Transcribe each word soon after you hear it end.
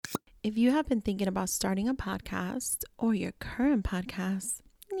If you have been thinking about starting a podcast or your current podcast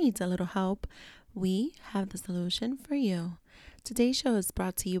needs a little help, we have the solution for you. Today's show is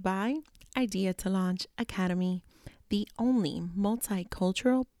brought to you by Idea to Launch Academy, the only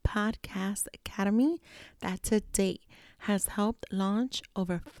multicultural podcast academy that to date has helped launch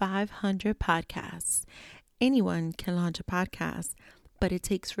over 500 podcasts. Anyone can launch a podcast, but it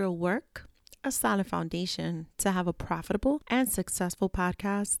takes real work, a solid foundation to have a profitable and successful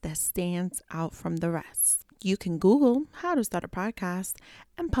podcast that stands out from the rest. You can Google how to start a podcast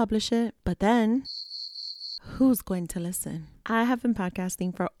and publish it, but then who's going to listen? I have been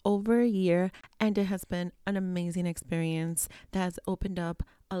podcasting for over a year, and it has been an amazing experience that has opened up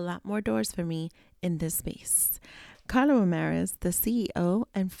a lot more doors for me in this space. Carla Ramirez, the CEO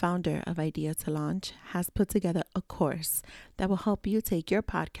and founder of Idea to Launch, has put together a course that will help you take your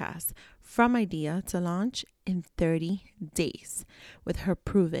podcast from idea to launch in 30 days with her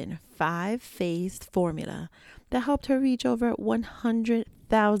proven 5-phase formula that helped her reach over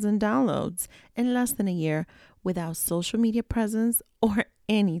 100,000 downloads in less than a year without social media presence or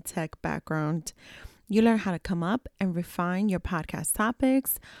any tech background. You learn how to come up and refine your podcast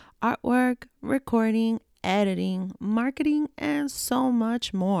topics, artwork, recording, editing, marketing, and so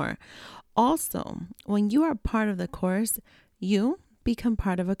much more. Also, when you are part of the course, you become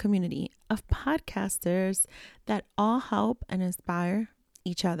part of a community of podcasters that all help and inspire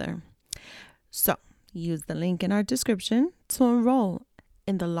each other. So, use the link in our description to enroll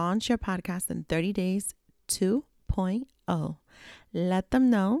in the Launch Your Podcast in 30 Days 2.0. Let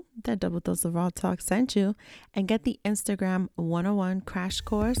them know that Double Dose of Raw Talk sent you and get the Instagram 101 crash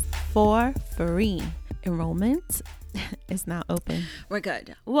course for free. Enrollment is now open. We're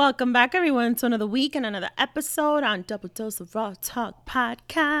good. Welcome back, everyone, to another week and another episode on Double Dose of Raw Talk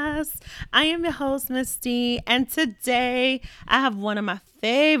podcast. I am your host, Misty, and today I have one of my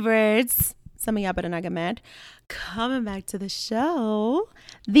favorites. Some of y'all better not get mad. Coming back to the show,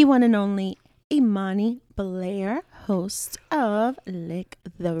 the one and only Imani Blair, host of Lick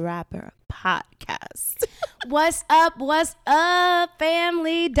the Rapper podcast. What's up,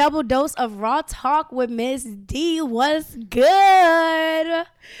 family? Double dose of raw talk with Miss D. What's good?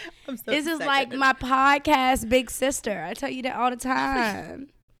 This is like my podcast big sister. I tell you that all the time.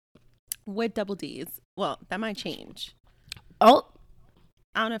 With double D's. Well, that might change. Oh.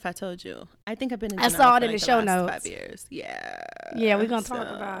 I don't know if I told you. I think I've been in I saw it in like the show last notes. 5 years. Yeah. Yeah, we're going to talk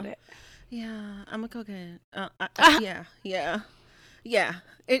about it. Yeah, I'm a cokehead. Yeah.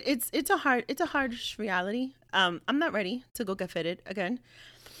 It's a harsh reality. I'm not ready to go get fitted again.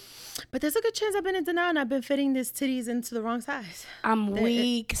 But there's a good chance I've been in denial and I've been fitting these titties into the wrong size. I'm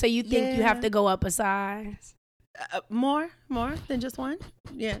weak. So you think you have to go up a size? More than just one?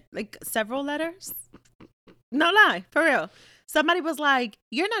 Yeah, like several letters. No lie, for real. Somebody was like,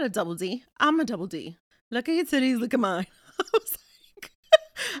 "You're not a double D. I'm a double D. Look at your titties. Look at mine."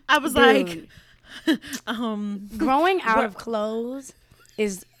 I was like, growing out of clothes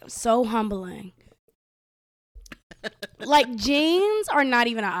is so humbling. Like, jeans are not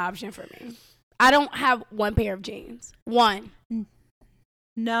even an option for me. I don't have one pair of jeans. One.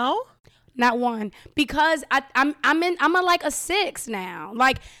 No? Not one. Because I'm like a 6 now.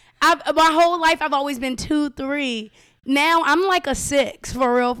 Like, my whole life I've always been 2, 3. Now I'm like a 6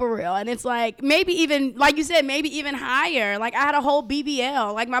 for real. And it's like maybe even, like you said, maybe even higher. Like I had a whole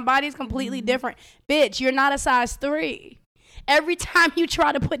BBL. Like my body's completely different. Bitch, you're not a size 3. Every time you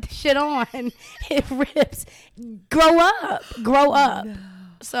try to put the shit on, it rips. Grow up.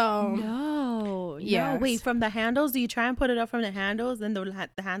 No. Wait, from the handles? Do you try and put it up from the handles and the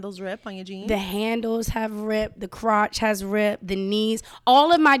handles rip on your jeans? The handles have ripped. The crotch has ripped. The knees.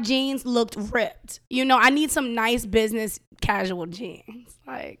 All of my jeans looked ripped. You know, I need some nice business casual jeans.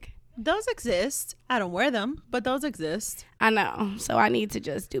 Like, those exist. I don't wear them, but those exist. I know. So I need to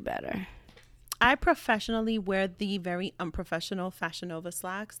just do better. I professionally wear the very unprofessional Fashion Nova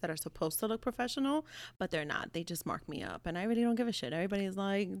slacks that are supposed to look professional, but they're not. They just mark me up, and I really don't give a shit. Everybody's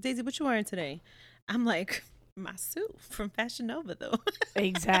like, "Daisy, what you wearing today?" I'm like, my suit from Fashion Nova, though.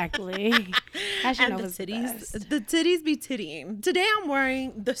 Exactly. Fashion Nova's the titties be tittying. Today I'm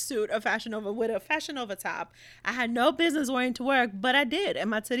wearing the suit of Fashion Nova with a Fashion Nova top. I had no business wearing to work, but I did,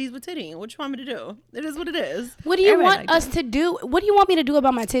 and my titties were tittying. What you want me to do? It is what it is. What do you want us to do? What do you want me to do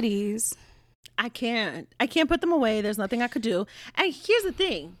about my titties? I can't put them away. There's nothing I could do. And here's the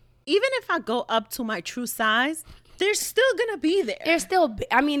thing. Even if I go up to my true size, they're still going to be there.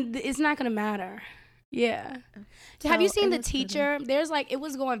 I mean, it's not going to matter. Yeah. So Have you seen it the was teacher? There's like, it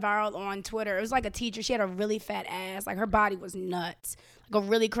was going viral on Twitter. It was like a teacher. She had a really fat ass. Like her body was nuts. Like a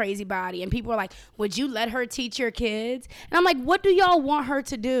really crazy body. And people were like, would you let her teach your kids? And I'm like, what do y'all want her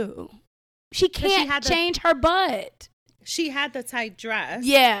to do? She can't change her butt. She had the tight dress.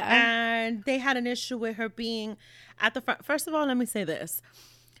 Yeah. And they had an issue with her being at the front. First of all, let me say this.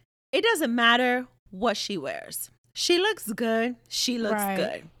 It doesn't matter what she wears. She looks good. She looks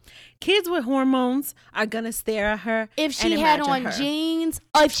good. Kids with hormones are going to stare at her. If she had on jeans,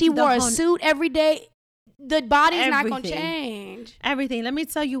 or if she wore a suit every day, the body's not going to change. Everything. Let me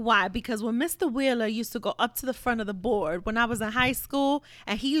tell you why. Because when Mr. Wheeler used to go up to the front of the board when I was in high school,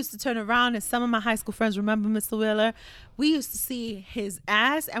 and he used to turn around, and some of my high school friends remember Mr. Wheeler, we used to see his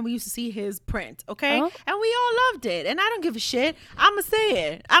ass and we used to see his print, okay? Oh. And we all loved it. And I don't give a shit. I'm going to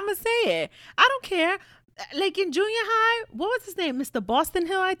say it. I don't care. Like in junior high, what was his name? Mr. Boston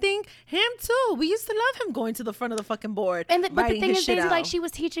Hill, I think. Him too. We used to love him going to the front of the fucking board. But the thing is, like, she was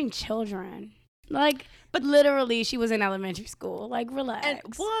teaching children. Like, but literally, she was in elementary school. Like, relax. And,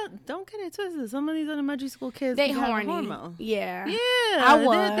 well, don't get it twisted. Some of these elementary school kids, they horny. Hormone. Yeah. Yeah. I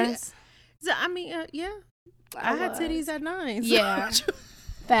was. I mean, yeah. I had titties at 9. So. Yeah.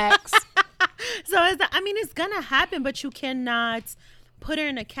 Facts. So, it's going to happen, but you cannot put her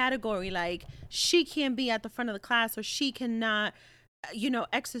in a category like she can't be at the front of the class, or she cannot,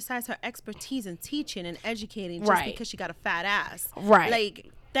 exercise her expertise in teaching and educating just because she got a fat ass. Right.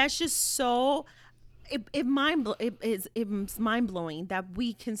 Like, that's just so... It's mind blowing that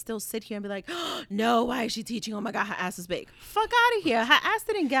we can still sit here and be like, oh, no, why is she teaching? Oh my God, her ass is big. Fuck out of here. Her ass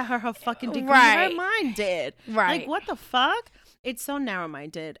didn't get her fucking degree. Right. Her mind did. Right. Like, what the fuck? It's so narrow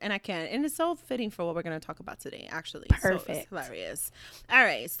minded, and I can't. And it's so fitting for what we're going to talk about today, actually. Perfect. So it's hilarious. All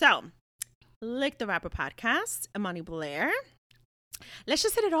right. So, Lick the Rapper podcast, Imani Blair. Let's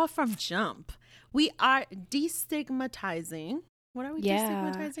just hit it off from jump. We are destigmatizing. What are we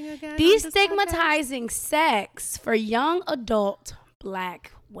destigmatizing again? Destigmatizing sex for young adult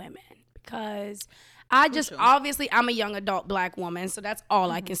Black women. Because obviously, I'm a young adult Black woman, so that's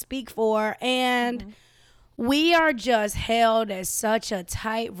all I can speak for. And we are just held as such a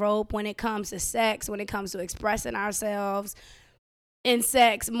tightrope when it comes to sex, when it comes to expressing ourselves in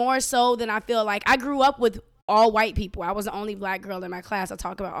sex, more so than I feel like. I grew up with all white people. I was the only Black girl in my class I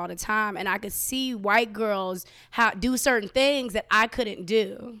talk about all the time, and I could see white girls do certain things that I couldn't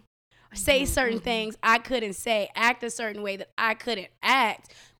do, say certain things I couldn't say, act a certain way that I couldn't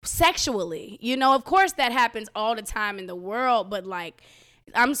act sexually. Of course that happens all the time in the world, but like,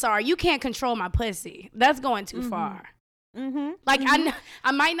 I'm sorry, you can't control my pussy. That's going too far. Like,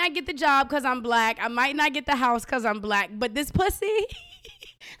 I might not get the job because I'm Black. I might not get the house because I'm Black, but this pussy,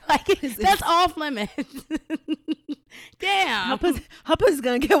 like, that's off limits. Damn. Her pussy's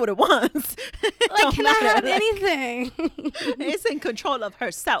gonna get what it wants. Like, can I have anything? It's in control of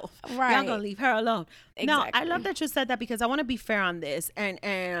herself. Right. Y'all gonna leave her alone. Exactly. No, I love that you said that, because I want to be fair on this, and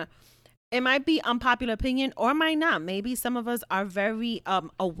it might be unpopular opinion or might not. Maybe some of us are very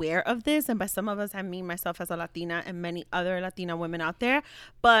aware of this, and by some of us I mean myself as a Latina and many other Latina women out there.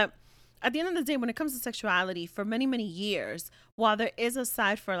 But at the end of the day, when it comes to sexuality, for many, many years, while there is a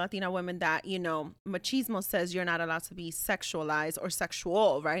side for Latina women that, machismo says you're not allowed to be sexualized or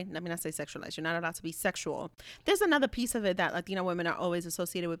sexual, right? Let me not say sexualized. You're not allowed to be sexual. There's another piece of it that Latina women are always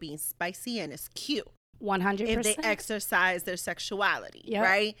associated with being spicy, and it's cute. 100%. If they exercise their sexuality,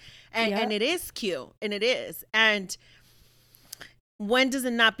 right? And it is cute, and it is. And when does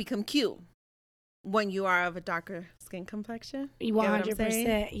it not become cute? When you are of a darker skin complexion.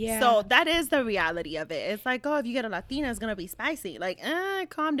 100%. Yeah. So that is the reality of it. It's like, oh, if you get a Latina, it's gonna be spicy. Like,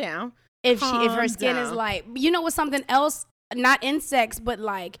 calm down. If her skin is light. What's something else? Not in sex, but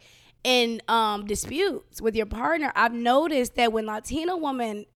like in disputes with your partner. I've noticed that when Latina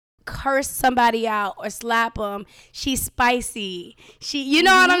women curse somebody out or slap them, she's spicy. You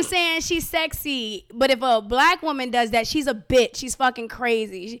know what I'm saying? She's sexy. But if a Black woman does that, she's a bitch. She's fucking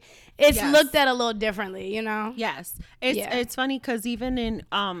crazy. It's looked at a little differently, Yes. It's funny because even in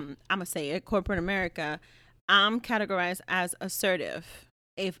I'm gonna say it, corporate America, I'm categorized as assertive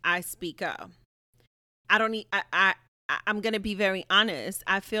if I speak up. I'm going to be very honest.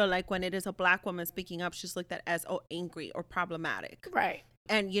 I feel like when it is a Black woman speaking up, she's looked at as angry or problematic. Right.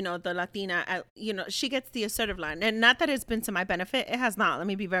 And, the Latina, she gets the assertive line. And not that it's been to my benefit. It has not. Let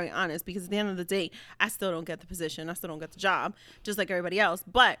me be very honest, because at the end of the day, I still don't get the position. I still don't get the job, just like everybody else.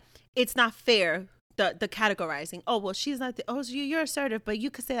 But it's not fair, the categorizing. Oh, well, she's not. You're assertive, but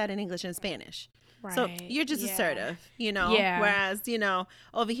you could say that in English and Spanish. So you're just assertive, you know? Yeah. Whereas, you know,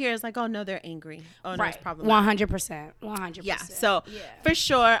 over here it's like, oh, no, they're angry. Oh, no, it's Right. problematic. 100%. 100%. Yeah. So for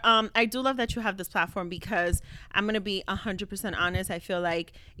sure, I do love that you have this platform because I'm going to be 100% honest. I feel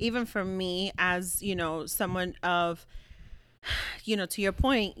like even for me as, you know, someone of, you know, to your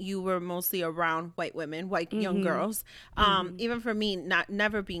point, you were mostly around white women, white young girls. Even for me,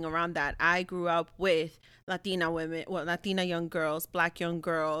 never being around that, I grew up with Latina women, well, Latina young girls, Black young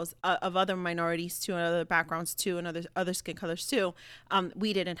girls, of other minorities too, and other backgrounds too, and other skin colors too.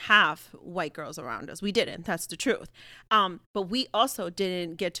 We didn't have white girls around us. We didn't. That's the truth. But we also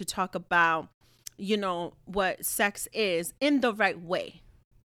didn't get to talk about, you know, what sex is in the right way.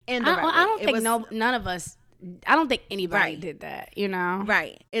 I don't think none of us. I don't think anybody did that, you know?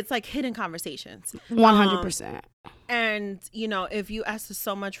 Right. It's like hidden conversations. 100%. And, you know, if you ask us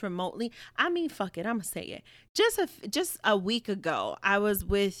so much remotely, I mean, fuck it, I'm going to say it. Just a week ago, I was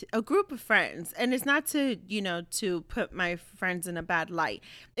with a group of friends. And it's not to, you know, to put my friends in a bad light.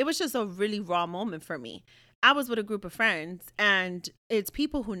 It was just a really raw moment for me. I was with a group of friends and it's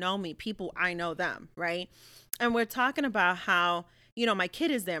people who know me, people I know them, right? And we're talking about how, you know, my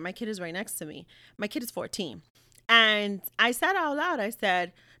kid is there. My kid is right next to me. My kid is 14. And I said out loud, I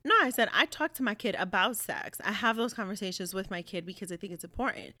talk to my kid about sex. I have those conversations with my kid because I think it's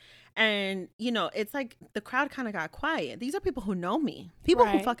important. And, you know, it's like the crowd kind of got quiet. These are people who know me, people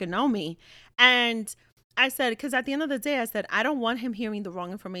who fucking know me. And I said, because at the end of the day, I said, I don't want him hearing the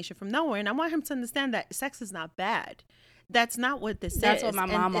wrong information from nowhere. And I want him to understand that sex is not bad. That's not what this is. That's what my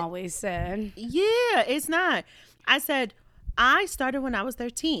mom always said. Yeah, it's not. I said, I started when I was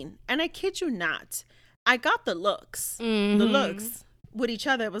 13, and I kid you not, I got the looks. The looks with each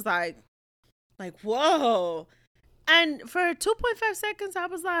other. It was like, whoa. And for 2.5 seconds, I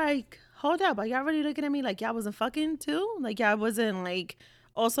was like, hold up. Are y'all really looking at me like y'all wasn't fucking too? Like y'all wasn't like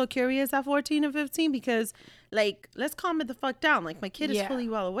also curious at 14 or 15? Because like, let's calm it the fuck down. Like my kid is fully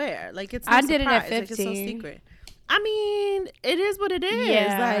well aware. Like it's no I did surprise. it at 15. Like, it's no secret. I mean, it is what it is.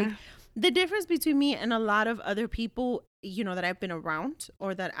 Yeah. Like the difference between me and a lot of other people, you know, that I've been around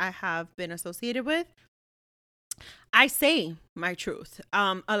or that I have been associated with, I say my truth.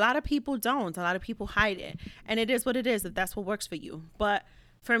 A lot of people don't. A lot of people hide it. And it is what it is if that's what works for you. But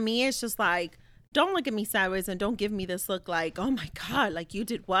for me, it's just like, don't look at me sideways and don't give me this look like, oh my God, like you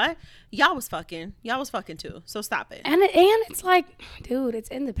did what? Y'all was fucking too. So stop it. And it's like, dude, it's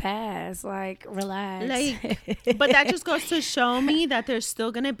in the past. Like, relax. Like, but that just goes to show me that there's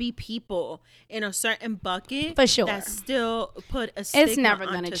still gonna be people in a certain bucket for sure that still put a stigma it's never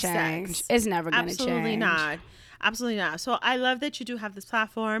gonna onto change. Sex. It's never gonna Absolutely change. not. Absolutely not. So I love that you do have this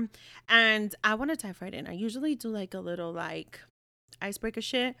platform, and I want to dive right in. I usually do like a little like icebreaker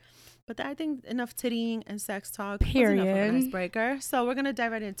shit, but I think enough tittying and sex talk was enough of an icebreaker. So we're gonna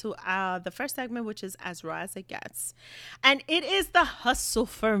dive right into the first segment, which is as raw as it gets, and it is the hustle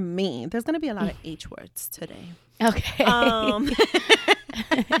for me. There's gonna be a lot of H words today. Okay. I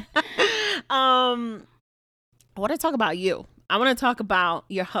want to talk about you. I want to talk about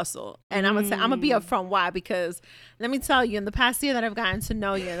your hustle. And I'm gonna be upfront why, because let me tell you, in the past year that I've gotten to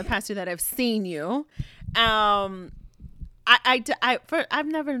know you, in the past year that I've seen you, I've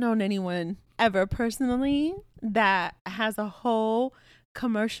never known anyone ever personally that has a whole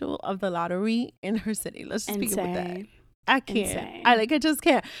commercial of the lottery in her city. Let's just begin with that. I can't. Insane. I just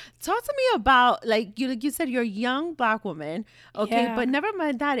can't. Talk to me about like you said you're a young Black woman, okay? Yeah. But never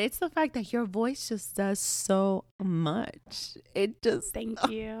mind that. It's the fact that your voice just does so much. It just Thank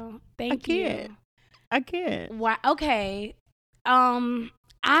you. Thank you. I can't. Wow. Okay.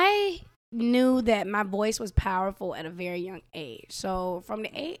 I knew that my voice was powerful at a very young age. So from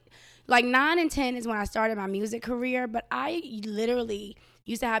the 9 and 10 is when I started my music career. But I literally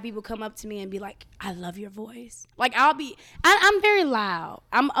used to have people come up to me and be like, I love your voice. Like I'm very loud.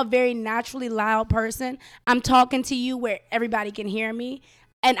 I'm a very naturally loud person. I'm talking to you where everybody can hear me.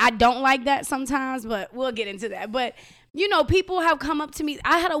 And I don't like that sometimes, but we'll get into that. But, you know, people have come up to me.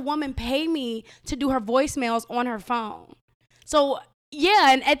 I had a woman pay me to do her voicemails on her phone. So,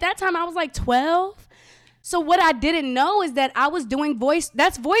 yeah, and at that time I was like 12. So what I didn't know is that I was doing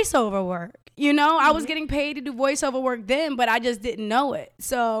that's voiceover work. You know, I was getting paid to do voiceover work then, but I just didn't know it.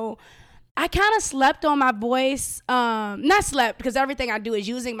 So I kind of slept on my voice. Not slept, because everything I do is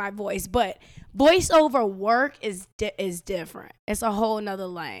using my voice, but voiceover work is different. It's a whole nother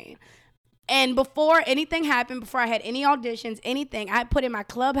lane. And before anything happened, before I had any auditions, anything, I put in my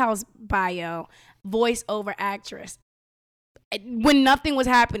Clubhouse bio, voiceover actress. When nothing was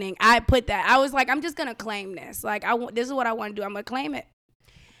happening, I put that. I was like, I'm just going to claim this. Like, this is what I want to do. I'm going to claim it.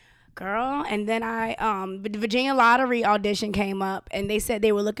 girl. And then the Virginia Lottery audition came up, and they said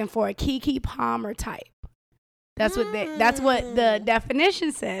they were looking for a Keke Palmer type. That's what the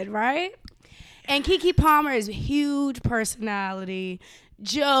definition said, right? And Keke Palmer is a huge personality,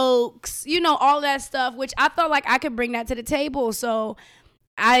 jokes, all that stuff, which I felt like I could bring that to the table. So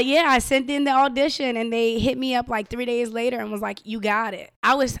I sent in the audition, and they hit me up like 3 days later and was like, you got it.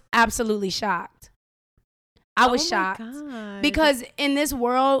 I was absolutely shocked. I was shocked because in this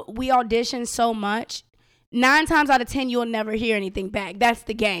world, we audition so much. 9 times out of 10, you'll never hear anything back. That's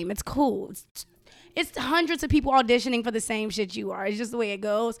the game. It's cool. It's hundreds of people auditioning for the same shit you are. It's just the way it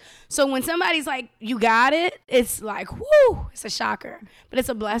goes. So when somebody's like, you got it, it's like, whoo, it's a shocker. But it's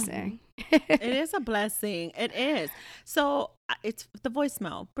a blessing. It is a blessing. It is. So it's the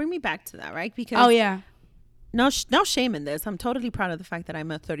voicemail. Bring me back to that, right? Because no shame in this. I'm totally proud of the fact that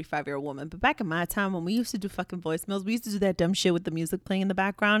I'm a 35-year-old woman. But back in my time, when we used to do fucking voicemails, we used to do that dumb shit with the music playing in the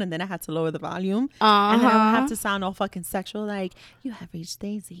background, and then I had to lower the volume. And then I would have to sound all fucking sexual, like, you have reached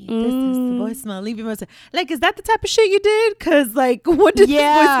Daisy. This is the voicemail. Leave your voicemail. Like, is that the type of shit you did? Because, like, what did this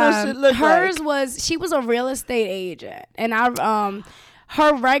voicemail shit look like? She was a real estate agent. And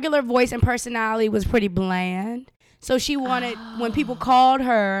her regular voice and personality was pretty bland. So she wanted, when people called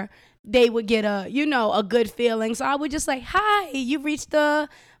her, they would get a good feeling. So I would just like, hi, you've reached the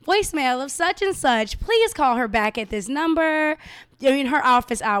voicemail of such and such. Please call her back at this number. Her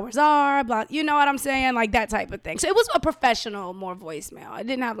office hours are, blah, you know what I'm saying? Like that type of thing. So it was a professional, more voicemail. It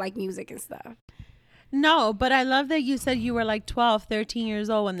didn't have like music and stuff. No, but I love that you said you were like 12, 13 years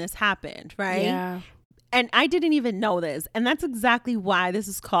old when this happened, right? Yeah. And I didn't even know this. And that's exactly why this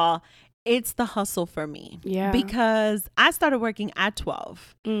is called It's the Hustle for me. Yeah. Because I started working at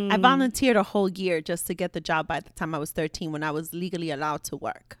 12. I volunteered a whole year just to get the job by the time I was 13 when I was legally allowed to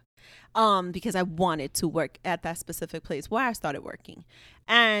work. Because I wanted to work at that specific place where I started working.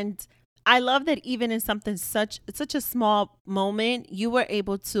 And I love that even in something such a small moment, you were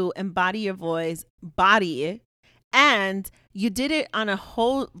able to embody your voice, body it, and you did it on a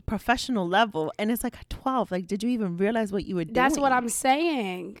whole professional level. And it's like at 12, like, did you even realize what you were doing? That's what I'm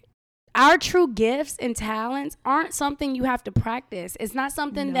saying. Our true gifts and talents aren't something you have to practice. It's not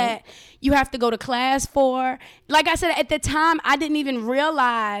something that you have to go to class for. Like I said, at the time, I didn't even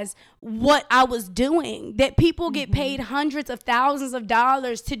realize what I was doing, that people get paid hundreds of thousands of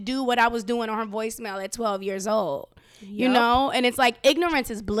dollars to do what I was doing on her voicemail at 12 years old, And it's like ignorance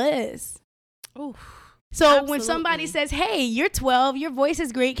is bliss. Oof. So Absolutely. When somebody says, hey, you're 12, your voice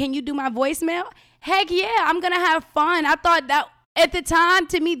is great, can you do my voicemail? Heck yeah, I'm going to have fun. I thought that at the time,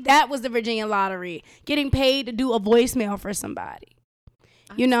 to me, that was the Virginia Lottery, getting paid to do a voicemail for somebody,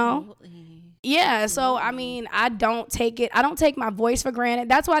 Absolutely. Yeah. So, I mean, I don't take my voice for granted.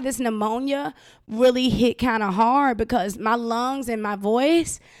 That's why this pneumonia really hit kind of hard, because my lungs and my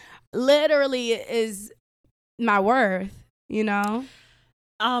voice literally is my worth, You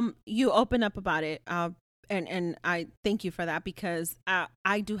open up about it. And I thank you for that, because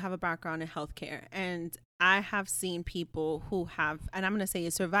I do have a background in healthcare, and I have seen people who have, and I'm going to say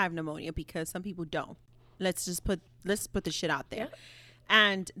survived pneumonia, because some people don't. Let's put the shit out there. Yeah.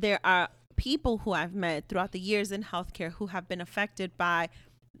 And there are people who I've met throughout the years in healthcare who have been affected by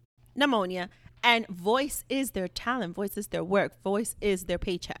pneumonia, and voice is their talent, voice is their work, voice is their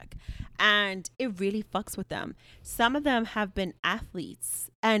paycheck, and it really fucks with them. Some of them have been athletes,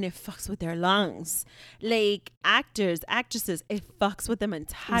 and it fucks with their lungs. Like actors, actresses, it fucks with them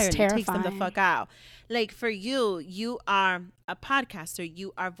entirely. It takes them the fuck out. Like for you are a podcaster,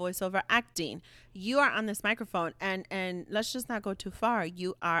 you are voiceover acting, you are on this microphone, and let's just not go too far.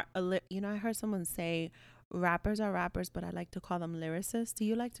 You are I heard someone say rappers are rappers, but I like to call them lyricists. Do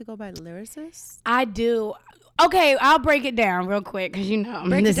you like to go by lyricists? I do. Okay, I'll break it down real quick, because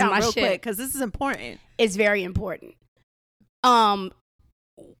break it down real quick, because this is important. It's very important.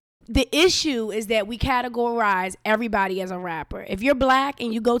 The issue is that we categorize everybody as a rapper. If you're black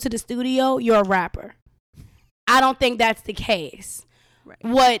and you go to the studio, you're a rapper. I don't think that's the case. Right.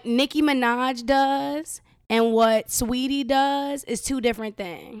 What Nicki Minaj does and what Saweetie does is two different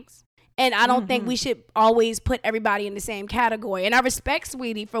things. And I don't think we should always put everybody in the same category. And I respect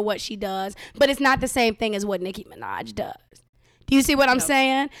Saweetie for what she does, but it's not the same thing as what Nicki Minaj does. Do you see what I'm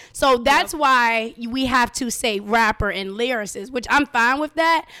saying? So that's why we have to say rapper and lyricist, which I'm fine with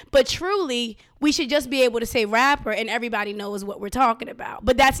that. But truly, we should just be able to say rapper and everybody knows what we're talking about.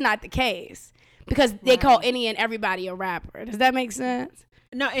 But that's not the case, because they call any and everybody a rapper. Does that make sense?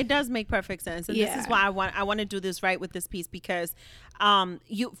 No, it does make perfect sense. And this is why I want to do this right with this piece, because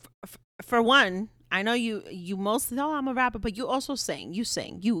you, for one, I know you mostly, I'm a rapper, but you also sing. You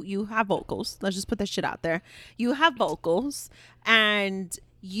sing. You have vocals. Let's just put that shit out there. You have vocals, and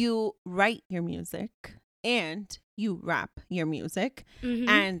you write your music and you rap your music. Mm-hmm.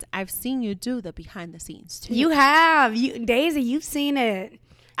 And I've seen you do the behind the scenes too. You have. Daisy, you've seen it.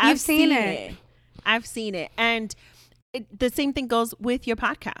 You've seen it. I've seen it. And the same thing goes with your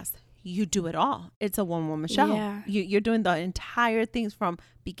podcast. You do it all. It's a one-woman show. Yeah. You're doing the entire things from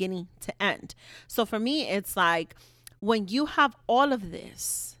beginning to end. So for me, it's like when you have all of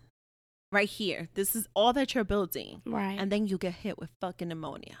this right here, this is all that you're building. Right. And then you get hit with fucking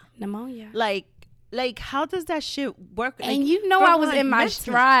pneumonia. Like, how does that shit work? And like, you know I was in my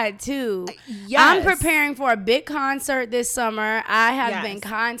stride too. Yes. I'm preparing for a big concert this summer. I have Yes. been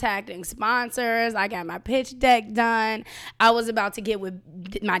contacting sponsors. I got my pitch deck done. I was about to get with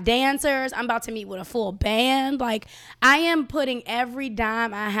my dancers. I'm about to meet with a full band. Like, I am putting every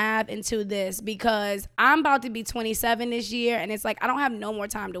dime I have into this because I'm about to be 27 this year, and it's like I don't have no more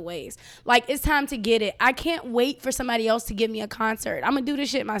time to waste. Like, it's time to get it. I can't wait for somebody else to give me a concert. I'm gonna do this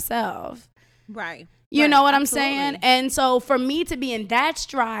shit myself. Right. You right. know what Absolutely. I'm saying? And so for me to be in that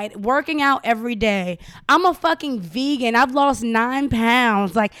stride, working out every day, I'm a fucking vegan. I've lost 9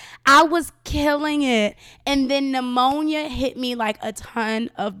 pounds. Like, I was killing it. And then pneumonia hit me like a ton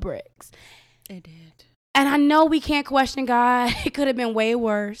of bricks. It did. And I know we can't question God. It could have been way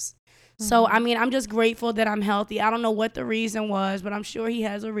worse. Mm-hmm. So, I mean, I'm just grateful that I'm healthy. I don't know what the reason was, but I'm sure he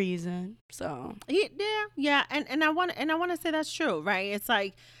has a reason. So yeah. And I want to say that's true, right? It's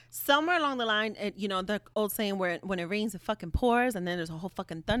like somewhere along the line, the old saying where when it rains, it fucking pours, and then there's a whole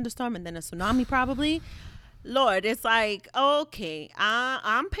fucking thunderstorm, and then a tsunami probably. Lord, it's like, okay,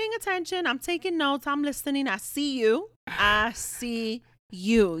 I'm paying attention. I'm taking notes. I'm listening. I see you.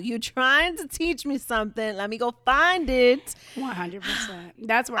 You trying to teach me something. Let me go find it. 100%.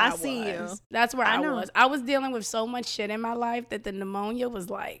 That's where I was. see you. That's where I was. I was dealing with so much shit in my life that the pneumonia was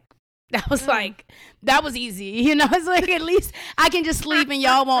like, that was easy. You know, it's like at least I can just sleep and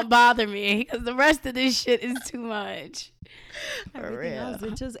y'all won't bother me because the rest of this shit is too much. For real.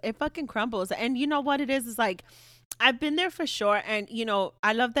 Else, it fucking crumbles. And you know what it is? It's like, I've been there for sure. And,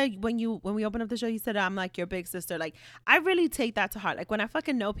 I love that when we opened up the show, you said, I'm like your big sister. Like, I really take that to heart. Like, when I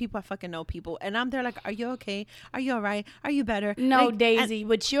fucking know people, I fucking know people. And I'm there like, are you okay? Are you all right? Are you better? No, like, Daisy,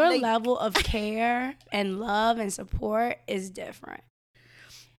 but your level of care and love and support is different.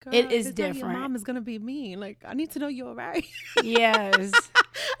 Girl, it is different. Your mom is going to be mean. Like, I need to know you're all right. Yes.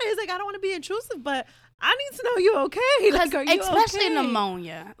 It's like, I don't want to be intrusive, but I need to know you're okay. Like, are you especially okay?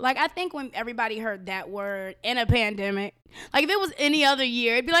 Pneumonia. Like, I think when everybody heard that word in a pandemic, like if it was any other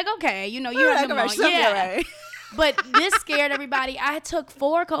year, it'd be like, okay, you have pneumonia. Yeah. Right. But this scared everybody. I took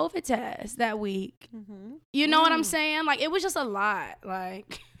 4 COVID tests that week. Mm-hmm. You know what I'm saying? Like, it was just a lot.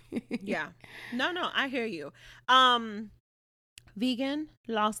 Like, yeah. No, I hear you. Vegan,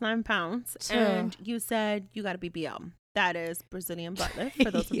 lost 9 pounds, and you said you got to be BL. That is Brazilian butt lift, for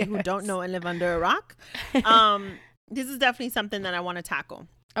those of you who don't know and live under a rock. This is definitely something that I want to tackle.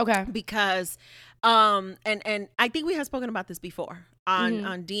 Okay. Because, and I think we have spoken about this before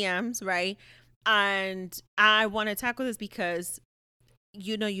on DMs, right? And I want to tackle this because,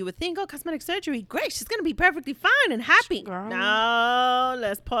 you would think, cosmetic surgery, great, she's going to be perfectly fine and happy. Girl. No,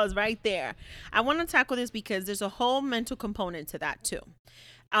 let's pause right there. I want to tackle this because there's a whole mental component to that too.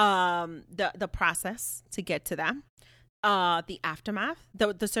 The process to get to that. The aftermath,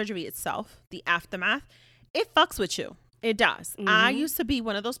 the surgery itself, the aftermath, it fucks with you. It does. Mm-hmm. I used to be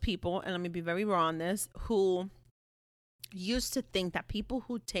one of those people, and let me be very raw on this, who used to think that people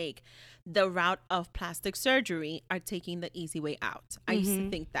who take the route of plastic surgery are taking the easy way out. I used to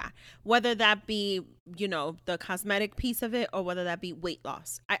think that, whether that be, the cosmetic piece of it or whether that be weight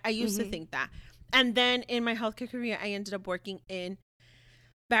loss. I used to think that. And then in my healthcare career, I ended up working in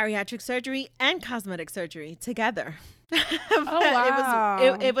bariatric surgery and cosmetic surgery together. Oh,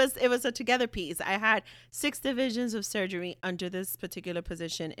 wow. It was a together piece. I had 6 divisions of surgery under this particular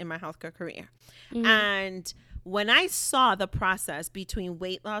position in my healthcare career. Mm-hmm. And when I saw the process between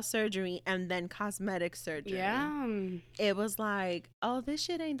weight loss surgery and then cosmetic surgery, it was like, oh, this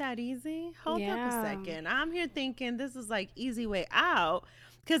shit ain't that easy. Hold up a second. I'm here thinking this is like easy way out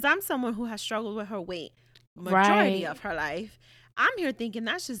because I'm someone who has struggled with her weight majority of her life. I'm here thinking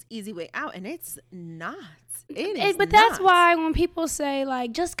that's just easy way out, and it's not. But that's why when people say,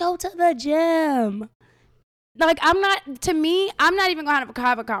 like, just go to the gym, like, I'm not even going to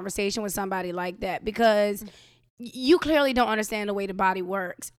have a conversation with somebody like that because you clearly don't understand the way the body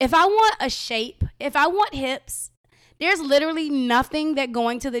works. If I want a shape, if I want hips, there's literally nothing that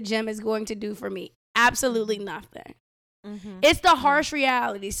going to the gym is going to do for me. Absolutely nothing. Mm-hmm. It's the harsh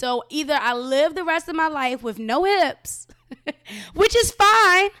reality. So either I live the rest of my life with no hips, which is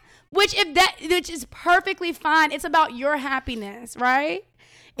fine, which is perfectly fine. It's about your happiness, right?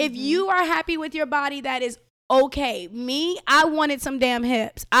 If you are happy with your body, that is okay. Me, I wanted some damn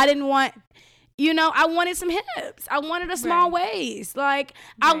hips. I didn't want, I wanted some hips. I wanted a small waist. Like,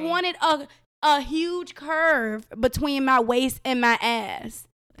 I wanted a huge curve between my waist and my ass.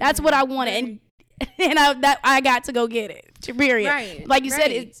 That's what I wanted. And I got to go get it. Period. Right. Like you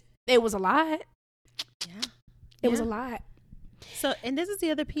said, it was a lot. Yeah. It was a lot. So, and this is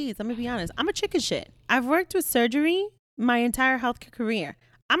the other piece. I'm going to be honest. I'm a chicken shit. I've worked with surgery my entire healthcare career.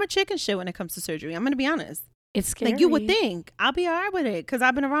 I'm a chicken shit when it comes to surgery. I'm going to be honest. It's scary. Like, you would think I'll be all right with it because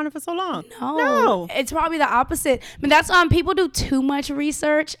I've been around it for so long. No. It's probably the opposite. But that's why people do too much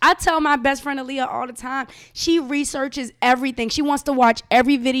research. I tell my best friend Aaliyah all the time, she researches everything. She wants to watch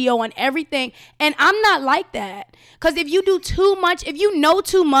every video on everything. And I'm not like that. Because if you do too much, if you know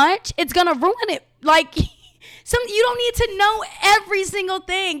too much, it's going to ruin it. Like, you don't need to know every single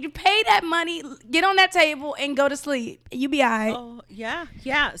thing. You pay that money, get on that table, and go to sleep. You be all right. Oh,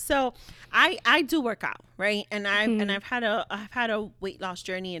 yeah. So I do work out, right? And I've had a weight loss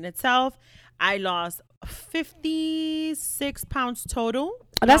journey in itself. I lost 56 pounds total.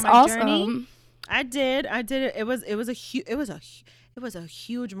 Oh, that's awesome. Journey. I did it. It was a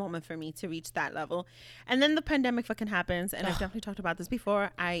huge moment for me to reach that level. And then the pandemic fucking happens. And I've definitely talked about this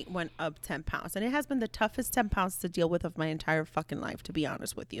before. I went up 10 pounds. And it has been the toughest 10 pounds to deal with of my entire fucking life, to be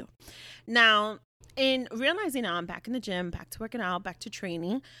honest with you. Now, in realizing now I'm back in the gym, back to working out, back to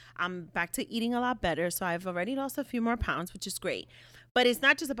training, I'm back to eating a lot better. So I've already lost a few more pounds, which is great. But it's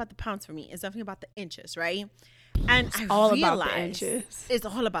not just about the pounds for me. It's definitely about the inches, right? And it's all about the inches. It's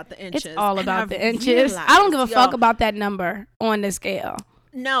all about the inches. It's all about the inches. I don't give a fuck about that number on the scale.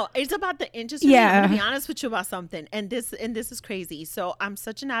 No, it's about the inches. Yeah. I'm gonna be honest with you about something. And this is crazy. So I'm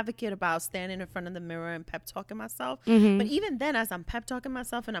such an advocate about standing in front of the mirror and pep talking myself. Mm-hmm. But even then, as I'm pep talking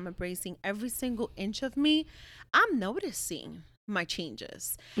myself and I'm embracing every single inch of me, I'm noticing my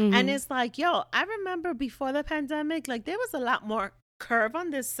changes. Mm-hmm. And it's like, I remember before the pandemic, like there was a lot more curve on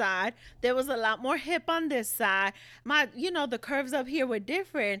this side. There was a lot more hip on this side. The curves up here were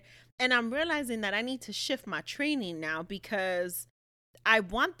different. And I'm realizing that I need to shift my training now because I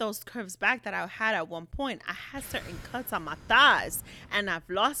want those curves back that I had at one point. I had certain cuts on my thighs and I've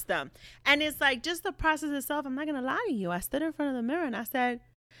lost them. And it's like just the process itself. I'm not going to lie to you. I stood in front of the mirror and I said,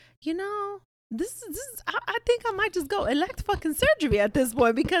 this is I think I might just go elect fucking surgery at this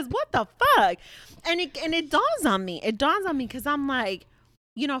point because what the fuck? And it dawns on me. It dawns on me because I'm like,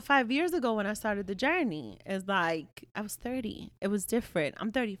 5 years ago when I started the journey, it's like I was 30. It was different.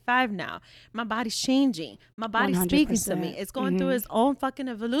 I'm 35 now. My body's changing. My body's 100%. Speaking to me. It's going through its own fucking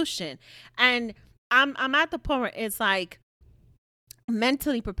evolution. And I'm at the point where it's like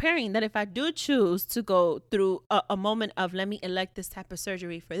mentally preparing that if I do choose to go through a moment of let me elect this type of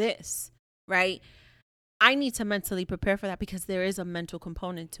surgery for this, right? I need to mentally prepare for that because there is a mental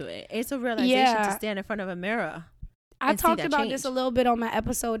component to it. It's a realization to stand in front of a mirror. I talked about this a little bit on my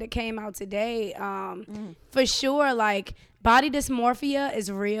episode that came out today. For sure, like body dysmorphia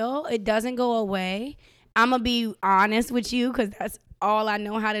is real. It doesn't go away. I'm going to be honest with you because that's all I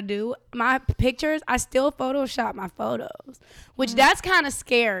know how to do. My pictures, I still Photoshop my photos, which that's kind of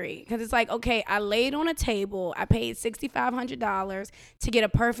scary because it's like, okay, I laid on a table. I paid $6,500 to get a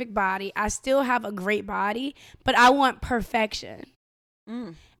perfect body. I still have a great body, but I want perfection.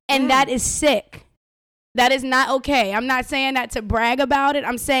 And that is sick. That is not okay. I'm not saying that to brag about it.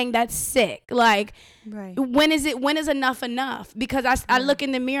 I'm saying that's sick. Like, right. When is enough? Because I look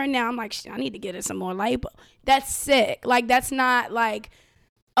in the mirror now, I'm like, I need to get it some more lipo. That's sick. Like, that's not like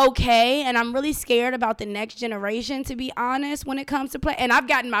okay. And I'm really scared about the next generation, to be honest, when it comes to play. And I've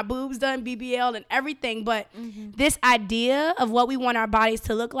gotten my boobs done, BBL and everything. But this idea of what we want our bodies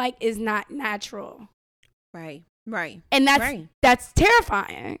to look like is not natural. Right. And that's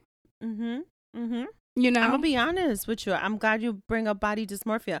terrifying. I'm gonna be honest with you. I'm glad you bring up body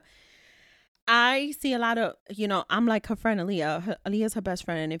dysmorphia. I see a lot of, I'm like her friend Aaliyah. Aaliyah's her best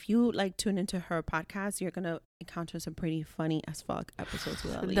friend, and if you like tune into her podcast, you're gonna encounter some pretty funny as fuck episodes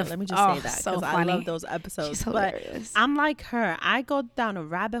with Aaliyah. Let me just say that because I love those episodes. She's hilarious. But I'm like her. I go down a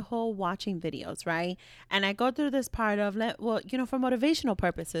rabbit hole watching videos, right? And I go through this part of for motivational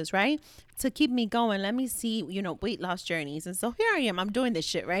purposes, right? To keep me going. Let me see, weight loss journeys, and so here I am. I'm doing this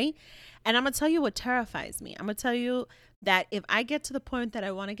shit, right? And I'm gonna tell you what terrifies me. I'm gonna tell you that if I get to the point that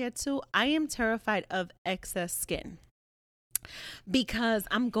I want to get to, I am terrified of excess skin because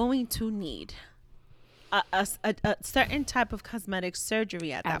I'm going to need a certain type of cosmetic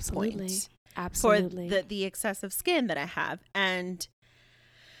surgery at that point. Absolutely. For the excessive skin that I have. And,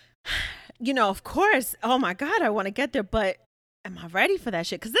 of course, oh my God, I want to get there. But am I ready for that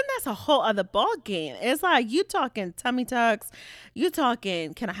shit? Because then that's a whole other ball game. It's like you talking tummy tucks, you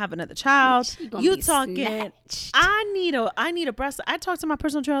talking can I have another child, you talking snatched. I need a breast. I talk to my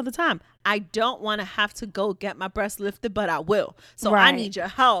personal trainer all the time. I don't want to have to go get my breast lifted, but I will. So I Right. need your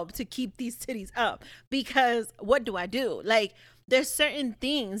help to keep these titties up, because what do I do? Like, there's certain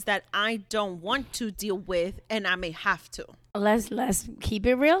things that I don't want to deal with, and I may have to. Let's keep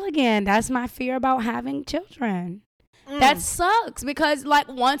it real again. That's my fear about having children. That sucks because, like,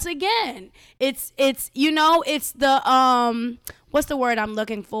 once again, it's the what's the word I'm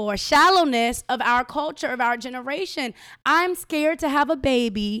looking for? Shallowness of our culture, of our generation. I'm scared to have a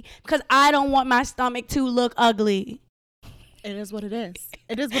baby because I don't want my stomach to look ugly. It is what it is.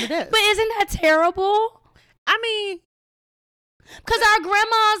 It is what it is. But isn't that terrible? I mean, Because our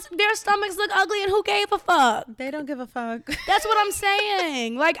grandmas, their stomachs look ugly, and who gave a fuck? they don't give a fuck. That's what I'm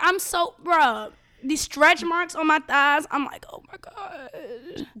saying. Like, I'm so, bruh, these stretch marks on my thighs, I'm like, oh my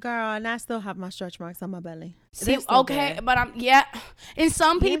God. Girl, and I still have my stretch marks on my belly. See, okay, but and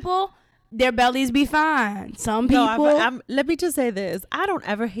some people, their bellies be fine. Some people. No, let me just say this. I don't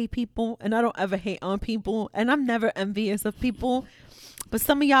ever hate people, and I don't ever hate on people, and I'm never envious of people. But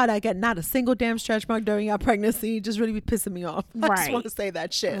some of y'all that get not a single damn stretch mark during your pregnancy just really be pissing me off. I just Right. want to say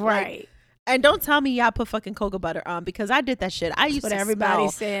that shit. Right. Like, and don't tell me y'all put fucking cocoa butter on, because I did that shit. I used what to everybody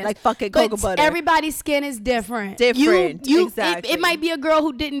smell says. like fucking But cocoa butter. everybody's skin is different. Different, You, exactly. It might be a girl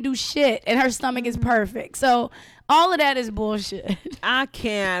who didn't do shit and her stomach is perfect. So all of that is bullshit. I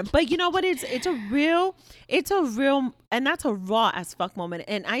can, but you know what? It's a real, and that's a raw as fuck moment.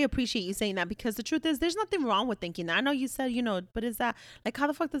 And I appreciate you saying that, because the truth is, there's nothing wrong with thinking that. I know you said, but is that like, how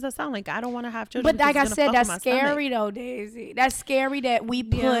the fuck does that sound? Like, I don't want to have children. But like I because it's gonna said, fuck that's with my stomach. scary though, Daisy. That's scary that we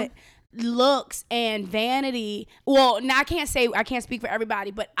put Yeah. looks and vanity. Well, now I can't speak for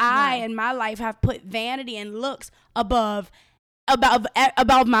everybody, but I Right. in my life have put vanity and looks above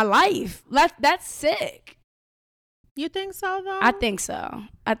my life. That's sick. You think so though? I think so.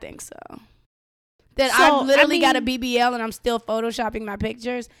 That So, I've literally got a I mean- BBL and I'm still photoshopping my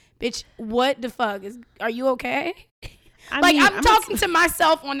pictures. Bitch, what the fuck are you okay? I mean, I'm talking to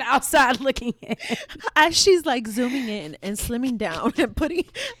myself on the outside looking in. as she's like zooming in and slimming down and putting,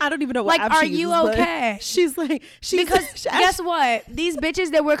 I don't even know what Like, app she are you uses, but okay? She's like, Because guess what? These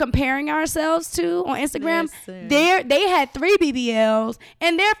bitches that we're comparing ourselves to on Instagram, Listen. they had 3 BBLs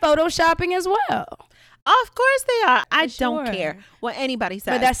and they're photoshopping as well. Of course they are. I For don't sure. care what anybody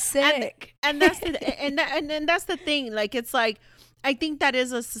says. But that's sick. And that's the, and that's the thing. Like, it's like, I think that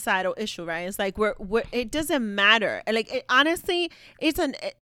is a societal issue, right? It's like we're it doesn't matter. Like, honestly, it's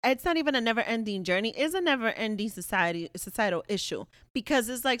not even a never ending journey. It's a never ending societal issue, because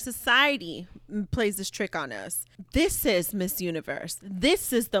it's like society plays this trick on us. This is Miss Universe.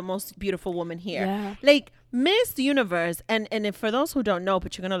 This is the most beautiful woman here. Yeah. Like, Miss Universe, and if, for those who don't know,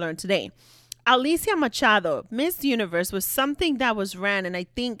 but you're gonna learn today, Alicia Machado, Miss Universe, was something that was ran, and I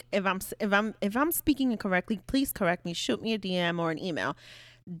think if I'm speaking incorrectly, please correct me. Shoot me a DM or an email.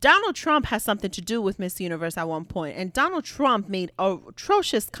 Donald Trump has something to do with Miss Universe at one point, and Donald Trump made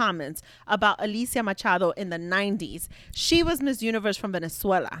atrocious comments about Alicia Machado in the 90s. She was Miss Universe from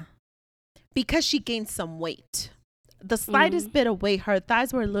Venezuela because she gained some weight. The slightest bit of weight, her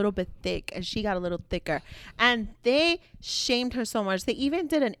thighs were a little bit thick and she got a little thicker, and they shamed her so much. They even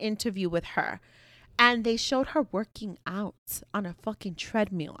did an interview with her and they showed her working out on a fucking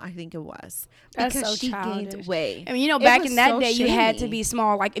treadmill, I think it was, That's because so she childish. gained weight. I mean, It back was in that so day, you had to shamey. be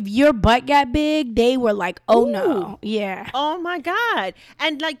small. Like, if your butt got big, they were like, oh Ooh. no. Yeah. Oh my God.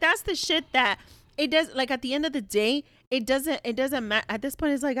 And like, that's the shit that it does. Like, at the end of the day, it doesn't matter. At this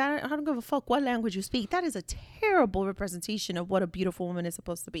point, it's like, I don't give a fuck what language you speak. That is a terrible representation of what a beautiful woman is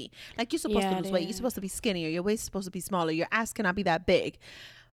supposed to be. Like, you're supposed Yeah, to lose it weight. You're is. supposed to be skinnier. Your waist is supposed to be smaller. Your ass cannot be that big.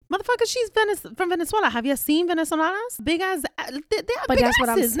 Motherfucker, she's from Venezuela. Have you seen Venezolanas? Big ass. They have But big that's what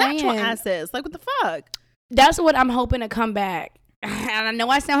I'm asses, natural saying. asses. Like, what the fuck? That's what I'm hoping to come back. And I know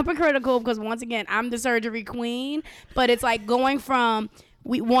I sound hypocritical because, once again, I'm the surgery queen. But it's like going from,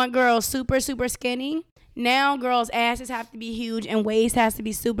 we want girls super, super skinny. Now girls' asses have to be huge and waist has to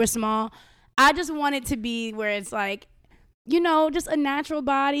be super small. I just want it to be where it's like, just a natural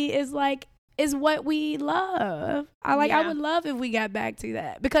body is what we love. I Yeah. would love if we got back to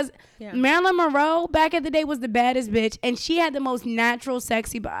that, because Yeah. Marilyn Monroe back in the day was the baddest bitch, and she had the most natural,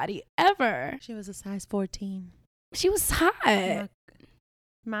 sexy body ever. She was a size 14. She was hot.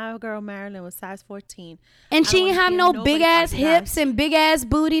 My girl Marilyn was size 14. And I she don't didn't have hear no nobody big ass argue that. hips and big ass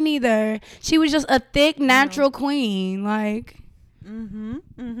booty neither. She was just a thick, natural queen. Like,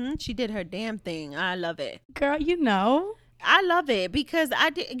 She did her damn thing. I love it. girl, you know. I love it because I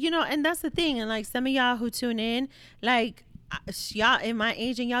did, and that's the thing. And like, some of y'all who tune in, like, y'all in my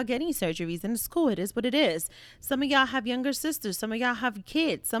age and y'all getting surgeries, and it's cool. It is what it is. Some of y'all have younger sisters. Some of y'all have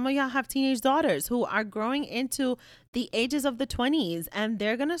kids. Some of y'all have teenage daughters who are growing into the ages of the 20s, and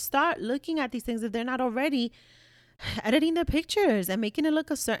they're going to start looking at these things if they're not already editing their pictures and making it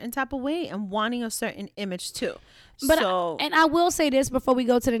look a certain type of way and wanting a certain image too. But I will say this before we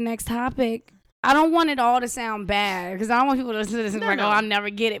go to the next topic. I don't want it all to sound bad, because I don't want people to listen to this and oh, I'll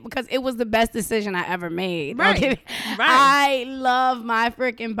never get it, because it was the best decision I ever made. Right. Okay? Right. I love my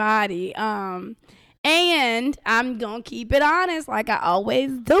freaking body. And I'm going to keep it honest like I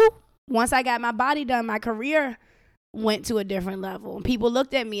always do. Once I got my body done, my career went to a different level. People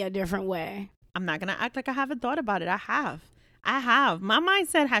looked at me a different way. I'm not going to act like I haven't thought about it. I have. My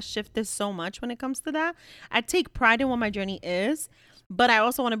mindset has shifted so much when it comes to that. I take pride in what my journey is. But I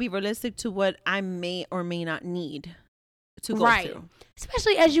also want to be realistic to what I may or may not need to go through.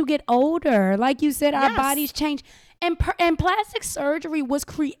 Especially as you get older. Like you said, our bodies change. And plastic surgery was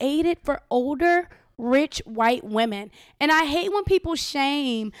created for older, rich, white women. And I hate when people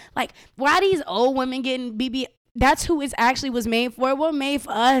shame, like, why these old women getting BB? That's who it actually was made for. It wasn't made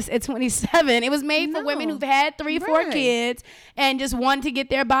for us at 27. It was made for women who've had 3-4 kids and just want to get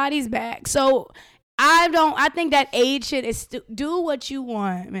their bodies back. So I think that age shit is do what you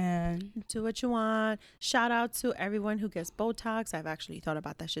want, man. Do what you want. Shout out to everyone who gets Botox. I've actually thought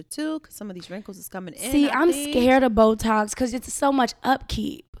about that shit too, because some of these wrinkles is coming in. See, I'm scared of Botox because it's so much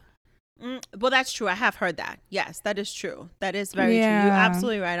upkeep. Well, that's true. I have heard that. Yes, that is true. That is very true. You're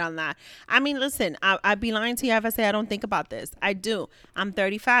absolutely right on that. I mean, listen, I'd be lying to you if I say I don't think about this. I do. I'm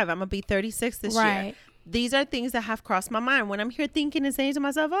 35. I'm going to be 36 this year. These are things that have crossed my mind. When I'm here thinking and saying to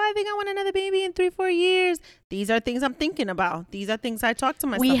myself, oh, I think I want another baby in 3-4 years. These are things I'm thinking about. These are things I talk to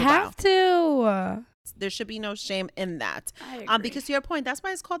myself about. We have to. There should be no shame in that. I agree. Because to your point, that's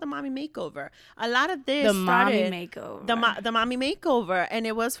why it's called the mommy makeover. A lot of this mommy makeover. The mommy makeover. And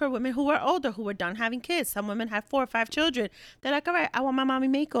it was for women who were older, who were done having kids. Some women had 4 or 5 children. They're like, all right, I want my mommy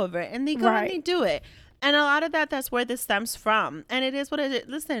makeover. And they go and they do it. And a lot of that's where this stems from. And it is what it is.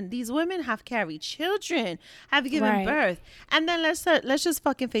 Listen, these women have carried children, have given birth. And then let's just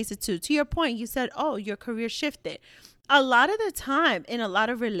fucking face it too. To your point, you said, oh, your career shifted. A lot of the time in a lot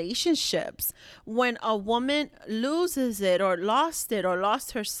of relationships, when a woman loses it or lost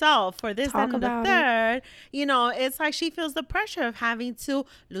herself for this and the third, you know, it's like she feels the pressure of having to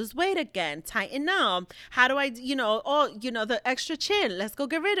lose weight again, tighten up. How do I, the extra chin, let's go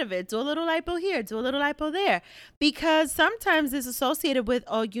get rid of it. Do a little lipo here, do a little lipo there. Because sometimes it's associated with,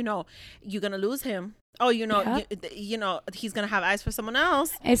 oh, you're going to lose him. Oh, he's going to have eyes for someone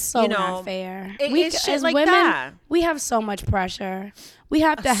else. It's so not fair. It's shit as like women, that. We have so much pressure. We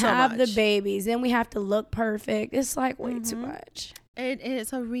have to have the babies, and we have to look perfect. It's like way too much. It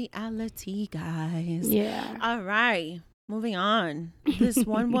is a reality, guys. Yeah. All right. Moving on. This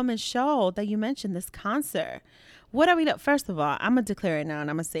one woman show that you mentioned, this concert. What are we doing? First of all, I'm going to declare it now, and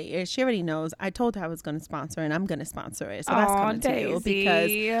I'm going to say it. She already knows. I told her I was going to sponsor, and I'm going to sponsor it. So that's coming to you.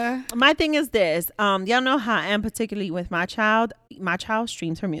 Because my thing is this. Y'all know how I am, particularly with my child. My child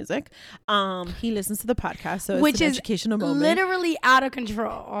streams her music. He listens to the podcast, so it's an educational moment. Literally out of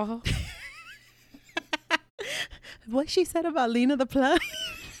control. What she said about Lena the Plug?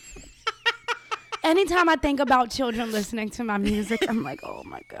 Anytime I think about children listening to my music, I'm like, oh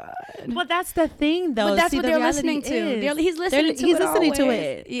my God. Well, that's the thing, though. But that's what they're listening to. He's listening to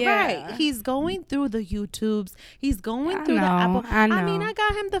it. Yeah. Right. He's going through the YouTubes. He's going through the Apple. I mean, I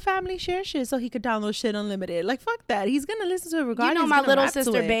got him the family share shit so he could download shit unlimited. Like, fuck that. He's going to listen to it regardless. You know, my little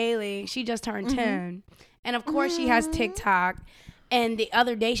sister Bailey, she just turned 10. And of course, she has TikTok. And the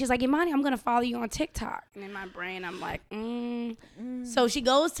other day, she's like, Imani, I'm going to follow you on TikTok. And in my brain, I'm like, So she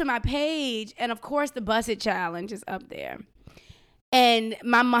goes to my page, and of course, the Bust It Challenge is up there. And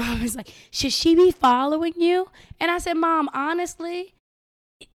my mom is like, should she be following you? And I said, Mom, honestly,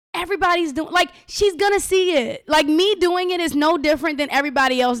 everybody's doing, like, she's going to see it. Like, me doing it is no different than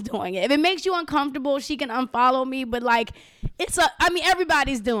everybody else doing it. If it makes you uncomfortable, she can unfollow me. But, like,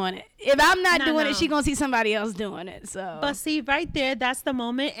 everybody's doing it. If I'm not doing it, she's going to see somebody else doing it. So, but see, right there, that's the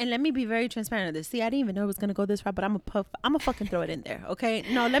moment. And let me be very transparent on this. See, I didn't even know it was going to go this far, but I'm going to fucking throw it in there. Okay?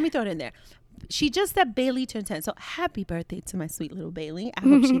 No, let me throw it in there. She just said Bailey turned 10. So happy birthday to my sweet little Bailey. I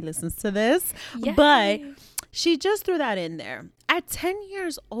hope she listens to this. Yay. But she just threw that in there. At 10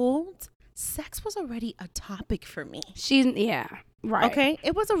 years old, sex was already a topic for me. Right. Okay?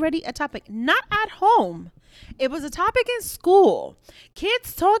 It was already a topic. Not at home. It was a topic in school.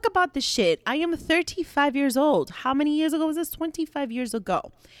 Kids talk about this shit. I am 35 years old. How many years ago was this? 25 years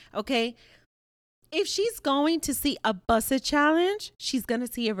ago. Okay? if she's going to see a busted challenge, she's going to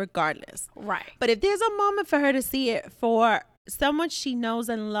see it regardless. Right. But if there's a moment for her to see it for someone she knows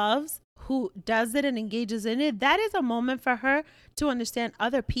and loves who does it and engages in it, that is a moment for her to understand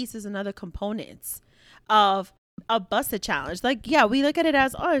other pieces and other components of a busted challenge. Like, yeah, we look at it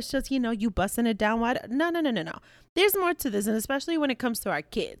as, oh, it's just, you busting it down wide. No. There's more to this. And especially when it comes to our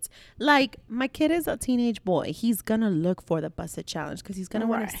kids. Like, my kid is a teenage boy. He's going to look for the busted challenge because he's going to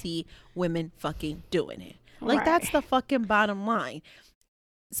want to see women fucking doing it. Like, that's the fucking bottom line.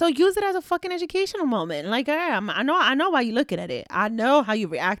 So use it as a fucking educational moment. Like, I know why you're looking at it. I know how you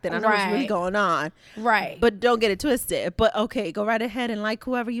reacted. I know what's really going on. Right. But don't get it twisted. But okay, go right ahead and like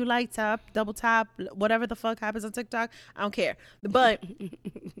whoever you like. Tap, double tap, whatever the fuck happens on TikTok. I don't care. But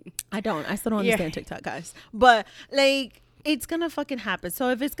I still don't understand TikTok, guys. But like, it's gonna fucking happen.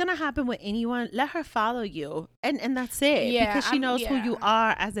 So if it's gonna happen with anyone, let her follow you, and that's it. Yeah, because she knows who you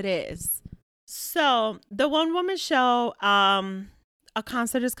are as it is. So the One Woman Show, a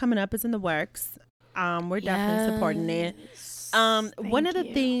concert is coming up. It's in the works. We're definitely supporting it. One of the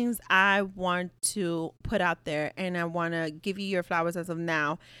things I want to put out there, and I want to give you your flowers as of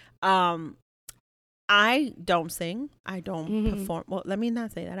now. I don't sing. I don't perform. Well, let me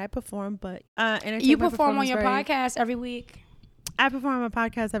not say that. I perform, but and you perform on your podcast every week. I perform on my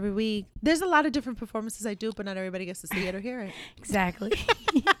podcast every week. There's a lot of different performances I do, but not everybody gets to see it or hear it. Exactly.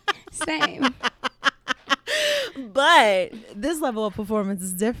 Same. But this level of performance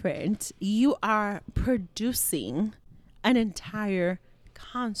is different. You are producing an entire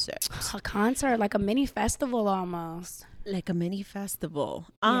concert. A concert, like a mini festival almost. Like a mini festival.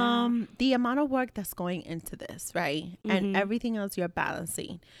 Yeah. The amount of work that's going into this, right? And everything else you're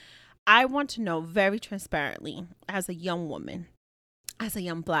balancing. I want to know very transparently, as a young woman, as a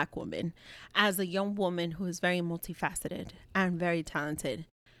young Black woman, as a young woman who is very multifaceted and very talented,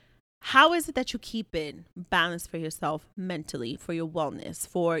 how is it that you keep it balanced for yourself mentally, for your wellness,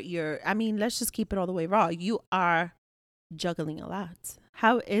 for your, let's just keep it all the way raw. You are juggling a lot.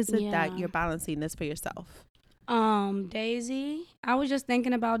 How is it that you're balancing this for yourself? Daisy, I was just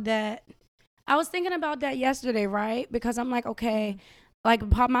thinking about that. I was thinking about that yesterday, right? Because I'm like, okay, like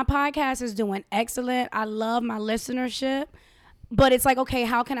my podcast is doing excellent. I love my listenership. But it's like, okay,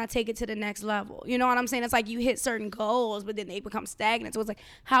 how can I take it to the next level? You know what I'm saying? It's like you hit certain goals, but then they become stagnant. So it's like,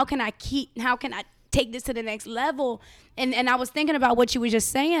 how can I take this to the next level? And I was thinking about what you were just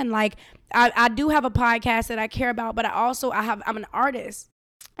saying. Like, I do have a podcast that I care about, but I'm an artist.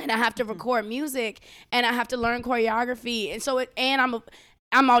 And I have to record music, and I have to learn choreography. And so I'm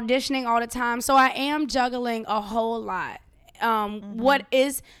auditioning all the time. So I am juggling a whole lot. What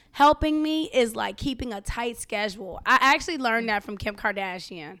is helping me is like keeping a tight schedule. I actually learned that from Kim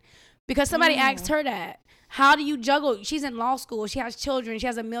Kardashian because somebody asked her that. How do you juggle? She's in law school. She has children. She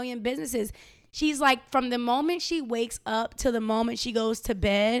has a million businesses. She's like, from the moment she wakes up to the moment she goes to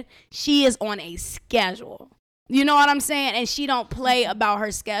bed, she is on a schedule. You know what I'm saying? And she don't play about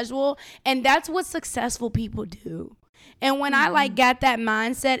her schedule. And that's what successful people do. And when I got that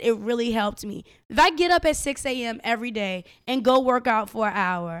mindset, it really helped me. If I get up at 6 a.m. every day and go work out for an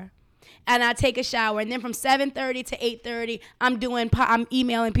hour, and I take a shower, and then from 7:30 to 8:30, I'm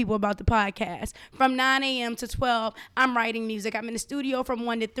emailing people about the podcast. From 9 a.m. to 12, I'm writing music. I'm in the studio from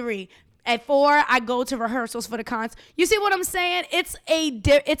 1 to 3. At 4, I go to rehearsals for the concert. You see what I'm saying? It's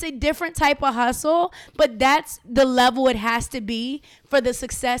a different type of hustle, but that's the level it has to be for the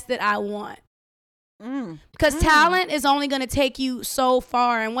success that I want. Because talent is only going to take you so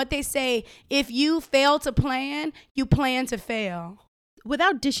far. And what they say, if you fail to plan, you plan to fail.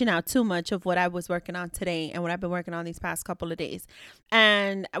 Without dishing out too much of what I was working on today and what I've been working on these past couple of days.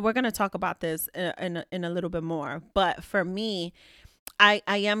 And we're going to talk about this in a little bit more. But for me, I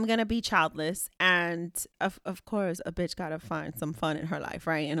am going to be childless. And of course, a bitch got to find some fun in her life,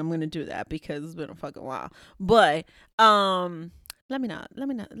 right? And I'm going to do that because it's been a fucking while. But let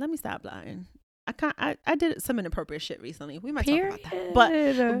me stop lying. I did some inappropriate shit recently. We might talk about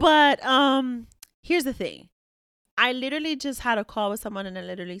that. But here's the thing. I literally just had a call with someone and I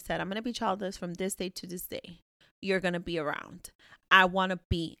literally said, I'm going to be childless from this day to this day. You're going to be around. I want to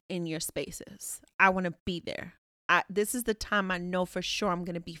be in your spaces. I want to be there. This is the time I know for sure I'm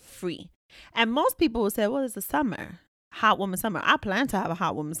going to be free. And most people will say, well, it's the summer. Hot woman summer. I plan to have a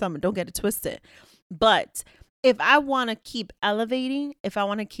hot woman summer. Don't get it twisted. But if I want to keep elevating, if I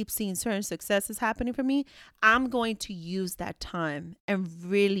want to keep seeing certain successes happening for me, I'm going to use that time and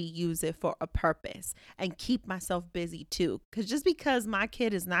really use it for a purpose and keep myself busy too. Because just because my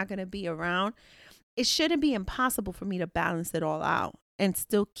kid is not going to be around, it shouldn't be impossible for me to balance it all out. and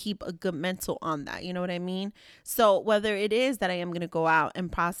still keep a good mental on that. You know what I mean? So whether it is that I am going to go out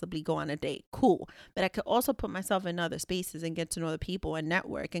and possibly go on a date, cool. But I could also put myself in other spaces and get to know the people and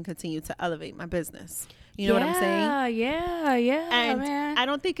network and continue to elevate my business. You know what I'm saying? Yeah, And man. I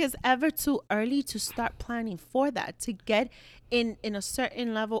don't think it's ever too early to start planning for that, to get in a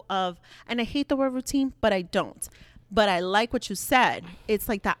certain level of, and I hate the word routine, but I don't. But I like what you said. It's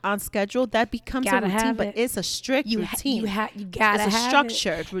like that on schedule that becomes Gotta a routine, have but it. it's a strict routine. You gotta It's a have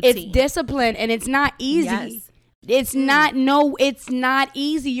structured it. routine. It's discipline, and it's not easy. Yes. It's not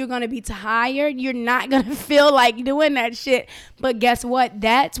easy. You're gonna be tired. You're not gonna feel like doing that shit. But guess what?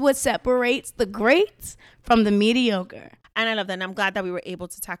 That's what separates the greats from the mediocre. And I love that. And I'm glad that we were able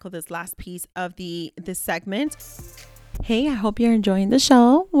to tackle this last piece of this segment. Hey, I hope you're enjoying the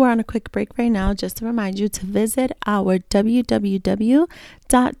show. We're on a quick break right now just to remind you to visit our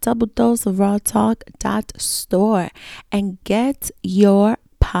www.doubledoseofrawtalk.store and get your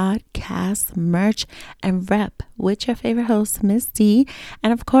podcast merch and rep with your favorite host, Miss D.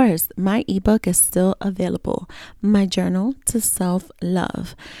 And of course, my ebook is still available, My Journal to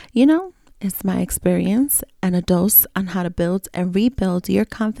Self-Love. You know, it's my experience and a dose on how to build and rebuild your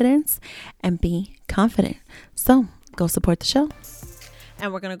confidence and be confident. So go support the show.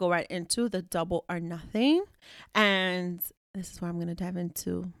 And we're going to go right into the double or nothing. And this is where I'm going to dive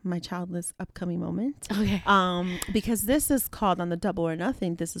into my childless upcoming moment. Okay. Because this is called On the Double or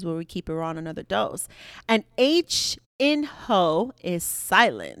Nothing. This is where we keep it raw on another dose. And H in ho is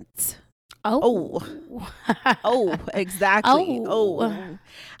silent. Oh, exactly. Oh,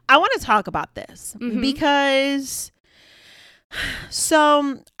 I want to talk about this because,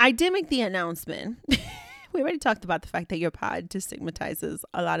 so I did make the announcement. We already talked about the fact that your pod destigmatizes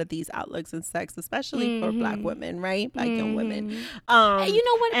a lot of these outlooks in sex, especially for Black women, right? Black young women. You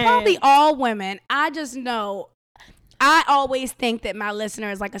know what? Probably all women. I just know. I always think that my listener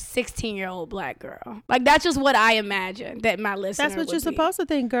is like a 16-year-old Black girl. Like, that's just what I imagine that my listener That's what would you're be. supposed to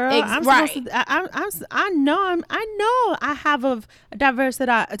think, girl. Right. I know I have a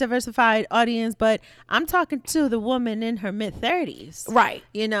diversified audience, but I'm talking to the woman in her mid-30s. Right.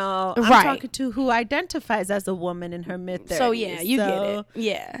 You know, I'm Right. talking to who identifies as a woman in her mid-30s. So, yeah, you get it.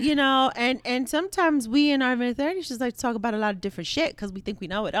 Yeah. You know, and sometimes we in our mid-30s just like to talk about a lot of different shit because we think we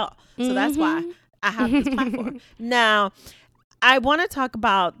know it all. So that's why I have this platform. Now, I want to talk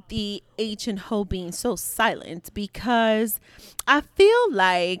about the H and ho being so silent because I feel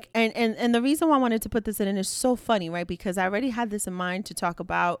like, and the reason why I wanted to put this in is so funny, right? Because I already had this in mind to talk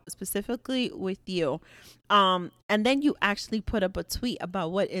about specifically with you. And then you actually put up a tweet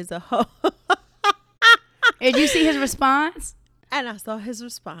about what is a ho. Did you see his response? And I saw his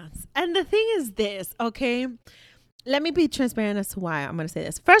response. And the thing is this, okay? Let me be transparent as to why I'm going to say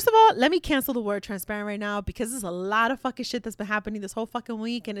this. First of all, let me cancel the word transparent right now because there's a lot of fucking shit that's been happening this whole fucking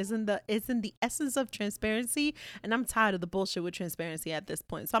week and it's in the essence of transparency. And I'm tired of the bullshit with transparency at this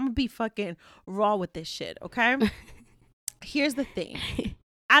point. So I'm going to be fucking raw with this shit, okay? Here's the thing.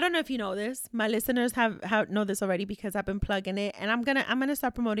 I don't know if you know this. My listeners have know this already because I've been plugging it, and I'm gonna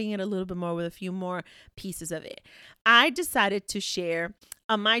start promoting it a little bit more with a few more pieces of it. I decided to share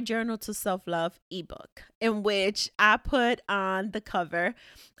a My Journal to Self-Love ebook in which I put on the cover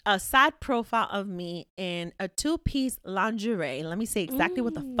a side profile of me in a 2-piece lingerie. Let me say exactly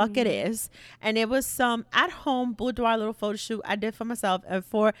what the fuck it is. And it was some at-home boudoir little photo shoot I did for myself and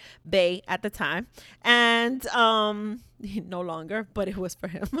for Bay at the time. And no longer, but it was for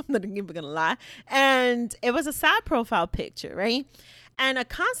him. I'm not even gonna lie. And it was a side profile picture, right? And a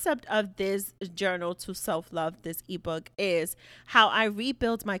concept of this journal to self-love, this ebook, is how I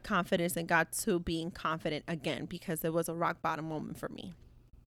rebuilt my confidence and got to being confident again because it was a rock bottom moment for me.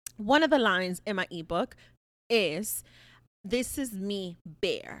 One of the lines in my ebook is, "This is me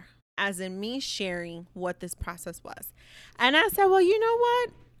bare," as in me sharing what this process was. And I said, well, you know what?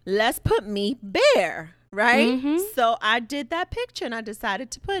 Let's put me bare, right? So I did that picture and I decided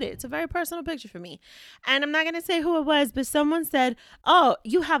to put it. It's a very personal picture for me. And I'm not going to say who it was, but someone said, oh,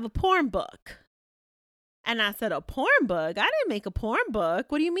 you have a porn book. And I said, a porn book? I didn't make a porn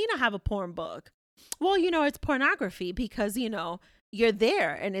book. What do you mean I have a porn book? Well, you know, it's pornography because, you know, you're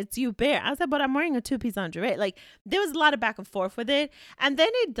there and it's you bare. I said, but I'm wearing a 2-piece lingerie. Like, there was a lot of back and forth with it. And then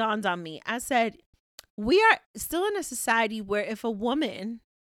it dawned on me. I said, we are still in a society where if a woman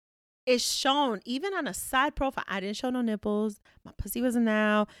is shown, even on a side profile, I didn't show no nipples, my pussy wasn't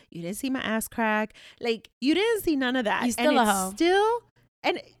out, you didn't see my ass crack, like, you didn't see none of that. You still and a it's hoe. still,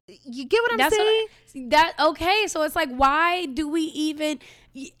 and you get what I'm saying? Okay, so it's like, why do we even,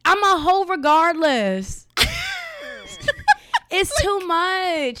 I'm a hoe regardless. It's too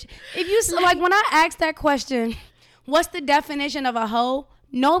much. If you like when I asked that question, what's the definition of a hoe?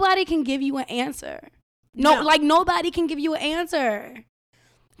 Nobody can give you an answer. Nobody can give you an answer.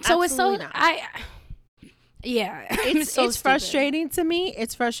 So Absolutely it's frustrating to me.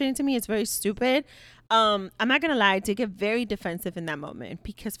 It's frustrating to me. It's very stupid. I'm not gonna lie, I did get very defensive in that moment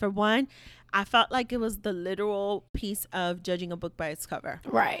because, for one, I felt like it was the literal piece of judging a book by its cover.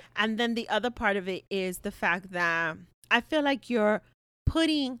 Right. And then the other part of it is the fact that I feel like you're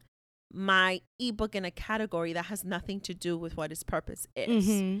putting my ebook in a category that has nothing to do with what its purpose is.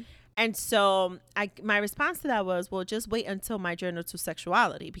 Mm-hmm. And so my response to that was, well, just wait until my journal to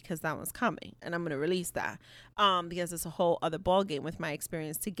sexuality, because that one's coming and I'm going to release that, because it's a whole other ballgame with my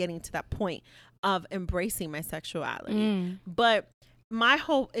experience to getting to that point of embracing my sexuality. But my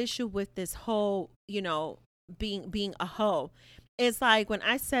whole issue with this whole, being a hoe is like when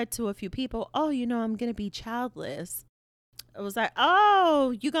I said to a few people, oh, I'm going to be childless. It was like,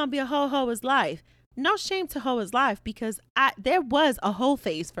 oh, you're going to be a hoe is life. No shame to hoe is life, because there was a hoe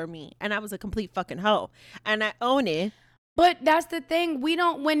phase for me and I was a complete fucking hoe and I own it. But that's the thing.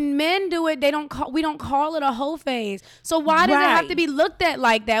 When men do it, we don't call it a hoe phase. So why does it have to be looked at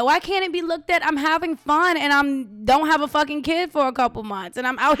like that? Why can't it be looked at, I'm having fun and don't have a fucking kid for a couple months and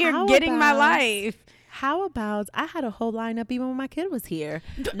I'm out here getting my life? How about I had a whole lineup even when my kid was here?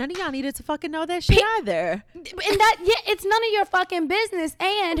 None of y'all needed to fucking know that shit either. And it's none of your fucking business.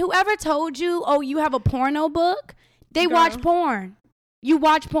 And whoever told you, oh, you have a porno book, they watch porn. You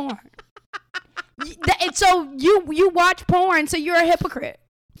watch porn. So you watch porn, so you're a hypocrite.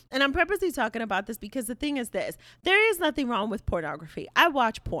 And I'm purposely talking about this because the thing is this. There is nothing wrong with pornography. I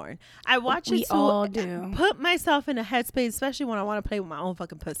watch porn. I watch it to all do. Put myself in a headspace, especially when I want to play with my own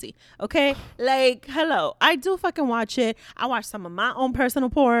fucking pussy. Okay? Like, hello. I do fucking watch it. I watch some of my own personal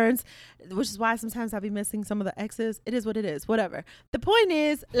porns, which is why sometimes I'll be missing some of the exes. It is what it is. Whatever. The point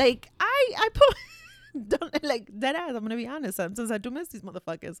is, like, I put... don't, like, dead ass, I'm going to be honest. Sometimes I do miss these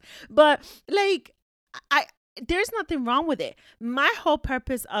motherfuckers. But, like, there's nothing wrong with it. My whole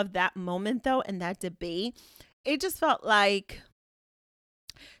purpose of that moment, though, and that debate, it just felt like,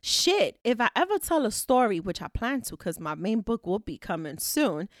 shit, if I ever tell a story, which I plan to because my main book will be coming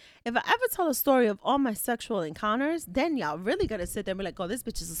soon, if I ever tell a story of all my sexual encounters, then y'all really gotta sit there and be like, oh, this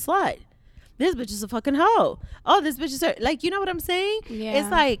bitch is a slut. This bitch is a fucking hoe. Oh, this bitch is like, you know what I'm saying? Yeah.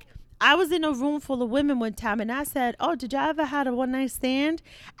 It's like, I was in a room full of women one time and I said, oh, did y'all ever had a one night stand?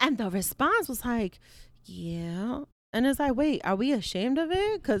 And the response was like, yeah. And it's like, wait, are we ashamed of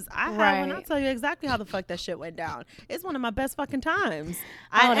it? Because I have one. I'll tell you exactly how the fuck that shit went down. It's one of my best fucking times.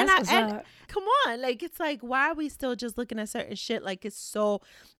 And come on. Like, it's like, why are we still just looking at certain shit like it's so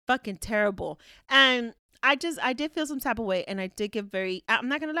fucking terrible? And I did feel some type of way, and I did get I'm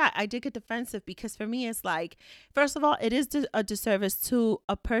not going to lie, I did get defensive, because for me, it's like, first of all, it is a disservice to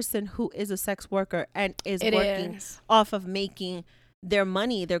a person who is a sex worker and is working off of making their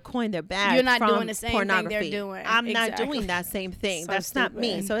money, their coin, their bag. You're not from doing the same pornography. thing they're doing. I'm not doing that same thing. So That's stupid. not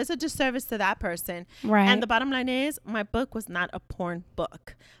me. So it's a disservice to that person. Right. And the bottom line is, my book was not a porn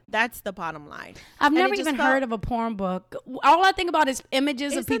book. That's the bottom line. I've never even heard of a porn book. All I think about is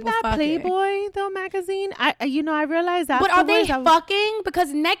images of people Isn't that fucking. Playboy though magazine? I realized that. But are they fucking?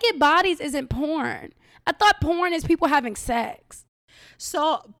 Because naked bodies isn't porn. I thought porn is people having sex.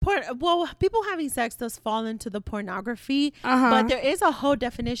 So, people having sex does fall into the pornography, but there is a whole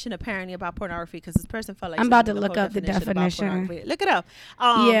definition apparently about pornography, because this person felt like I'm about to look up the definition. Look it up.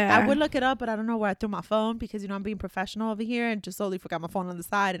 Yeah, I would look it up, but I don't know where I threw my phone, because I'm being professional over here and just solely forgot my phone on the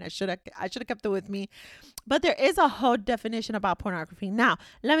side, and I should have kept it with me. But there is a whole definition about pornography. Now,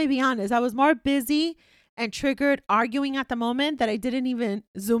 let me be honest. I was more busy and triggered arguing at the moment that I didn't even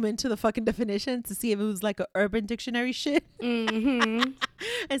zoom into the fucking definition to see if it was like a Urban Dictionary shit. Mm-hmm.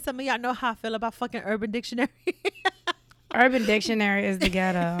 And some of y'all know how I feel about fucking Urban Dictionary. Urban Dictionary is the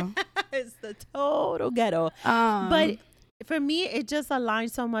ghetto. It's the total ghetto. But for me, it just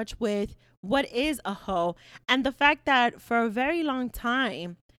aligns so much with what is a hoe, and the fact that for a very long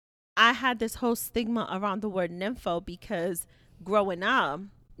time I had this whole stigma around the word nympho, because growing up,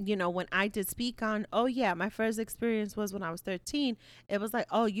 when I did speak on, oh yeah, my first experience was when I was 13, it was like,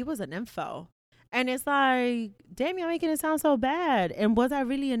 oh, you was an nympho. And it's like, damn, you're making it sound so bad. And was I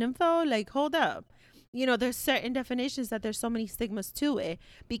really an nympho? Like, hold up. There's certain definitions that there's so many stigmas to it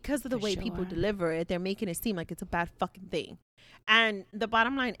because of the way people deliver it. They're making it seem like it's a bad fucking thing. And the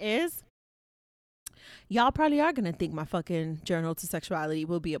bottom line is, y'all probably are gonna think my fucking journal to sexuality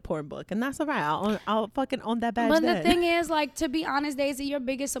will be a porn book, and that's all right. I'll fucking own that badge. But then. The thing is, like, to be honest, Daisy, your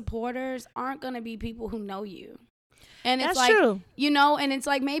biggest supporters aren't gonna be people who know you. And it's that's like, true. And it's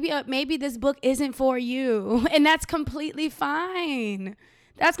like maybe this book isn't for you, and that's completely fine.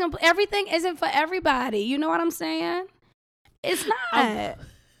 Everything isn't for everybody. You know what I'm saying? It's not.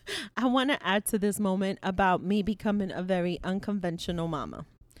 I want to add to this moment about me becoming a very unconventional mama.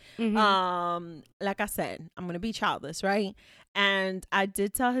 Like I said, I'm going to be childless, right? And I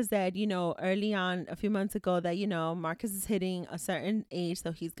did tell his dad, early on a few months ago that, Marcus is hitting a certain age,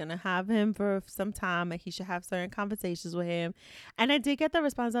 so he's going to have him for some time and he should have certain conversations with him. And I did get the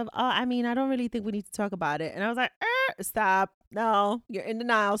response of, I don't really think we need to talk about it. And I was like, stop. No, you're in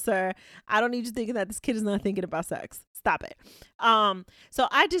denial, sir. I don't need you thinking that this kid is not thinking about sex. Stop it. So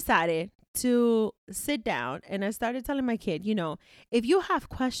I decided to sit down and I started telling my kid, if you have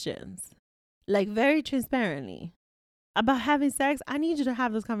questions, like very transparently about having sex, I need you to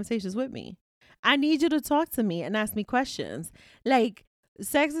have those conversations with me. I need you to talk to me and ask me questions. Like,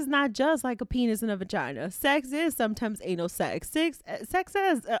 sex is not just like a penis and a vagina. Sex is sometimes anal sex. Sex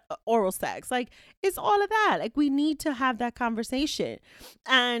is oral sex. Like, it's all of that. Like, we need to have that conversation.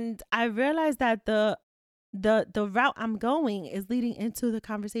 And I realized that the route I'm going is leading into the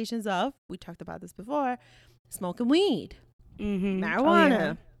conversations of, we talked about this before, smoking weed,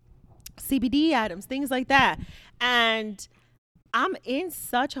 marijuana, CBD items, things like that. And I'm in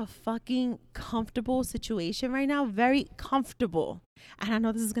such a fucking comfortable situation right now, very comfortable. And I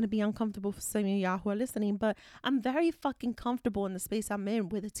know this is going to be uncomfortable for some of y'all who are listening, but I'm very fucking comfortable in the space I'm in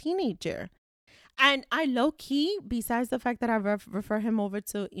with a teenager. And I low key, besides the fact that I refer him over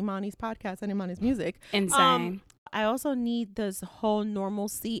to Imani's podcast and Imani's music. Insane. I also need this whole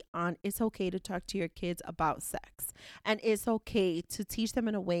normalcy on it's okay to talk to your kids about sex. And it's okay to teach them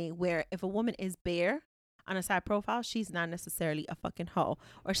in a way where if a woman is bare on a side profile, she's not necessarily a fucking hoe,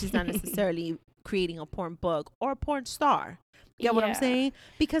 or she's not necessarily creating a porn book or a porn star. You get what I'm saying?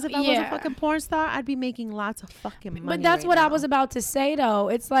 Because if I was a fucking porn star, I'd be making lots of fucking money. But that's what I was about to say, though.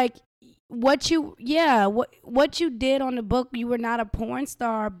 It's like, what you did on the book, you were not a porn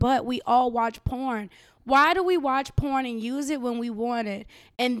star, but we all watch porn. Why do we watch porn and use it when we want it,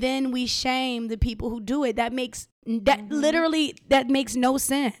 and then we shame the people who do it? That makes literally makes no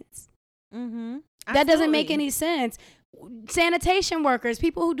sense. That doesn't make any sense. Sanitation workers,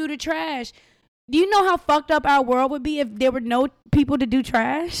 people who do the trash. Do you know how fucked up our world would be if there were no people to do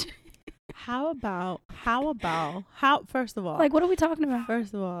trash? How first of all, like, what are we talking about?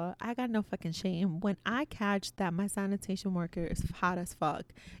 First of all, I got no fucking shame. When I catch that my sanitation worker is hot as fuck,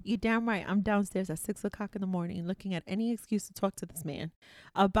 you damn right I'm downstairs at 6:00 in the morning looking at any excuse to talk to this man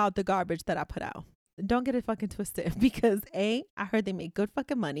about the garbage that I put out. Don't get it fucking twisted, because I heard they make good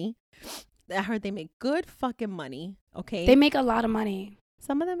fucking money. Okay, they make a lot of money.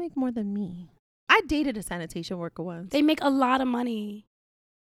 Some of them make more than me. I dated a sanitation worker once. They make a lot of money.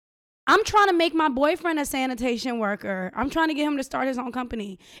 I'm trying to make my boyfriend a sanitation worker. I'm trying to get him to start his own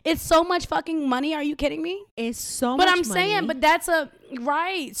company. It's so much fucking money. Are you kidding me? It's so much money. But I'm saying, but that's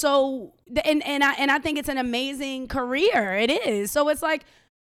right. So, and I think it's an amazing career. It is. So it's like,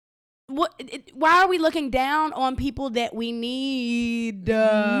 why are we looking down on people that we need?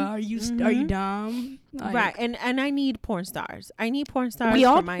 Are you dumb? Like, right. And I need porn stars. I need porn stars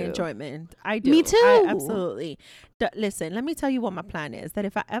for my enjoyment. I do. Me too. I absolutely. Listen, let me tell you what my plan is. That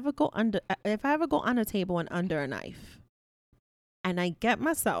if I ever go on a table and under a knife, and I get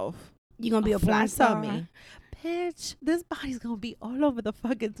myself, you're gonna be a porn star. Me, bitch, this body's gonna be all over the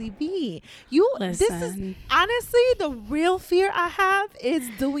fucking TV. Listen. This is honestly the real fear I have is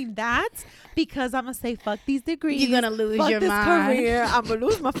doing that, because I'm gonna say fuck these degrees. You're gonna lose your mind. Career. I'm gonna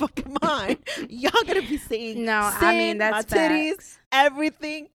lose my fucking mind. Y'all gonna be seeing that's my titties,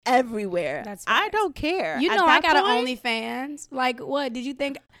 everything, everywhere. That's I don't care. You know, I got an OnlyFans. Like, what did you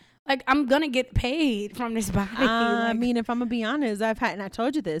think? Like, I'm gonna get paid from this body. I mean, if I'm gonna be honest, and I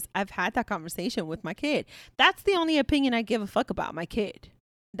told you this, I've had that conversation with my kid. That's the only opinion I give a fuck about my kid.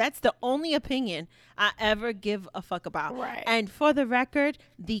 That's the only opinion I ever give a fuck about. Right. And for the record,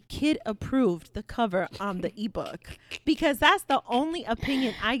 the kid approved the cover on the ebook, because that's the only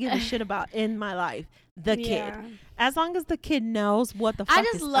opinion I give a shit about in my life. The kid. As long as the kid knows what the fuck is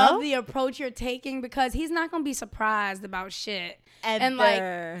I just love the approach you're taking, because he's not going to be surprised about shit. Ever. And like,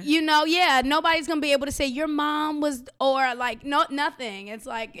 nobody's going to be able to say your mom was, or like, nothing. It's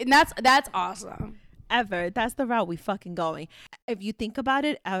like, and that's awesome. Ever. That's the route we fucking going. If you think about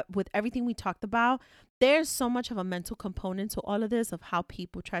it, with everything we talked about, there's so much of a mental component to all of this, of how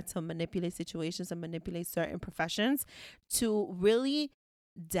people try to manipulate situations and manipulate certain professions to really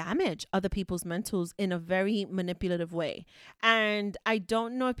damage other people's mentals in a very manipulative way. And I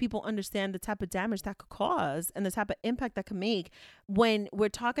don't know if people understand the type of damage that could cause and the type of impact that can make when we're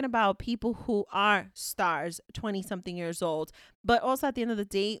talking about people who are stars, 20 something years old. But also at the end of the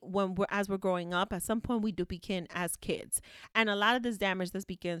day, as we're growing up, at some point we do begin as kids. And a lot of this damage that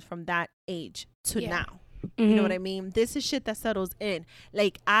begins from that age to now. You know what I mean? This is shit that settles in.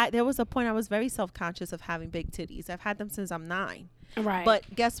 Like, there was a point I was very self-conscious of having big titties. I've had them since I'm 9. Right.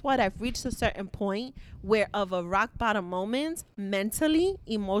 But guess what? I've reached a certain point where of a rock bottom moment, mentally,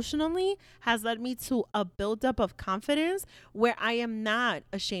 emotionally, has led me to a buildup of confidence where I am not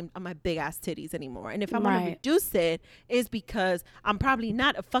ashamed of my big ass titties anymore. And if I want to reduce it, is because I'm probably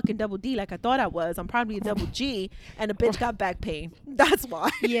not a fucking double D like I thought I was. I'm probably a double G, and a bitch got back pain. That's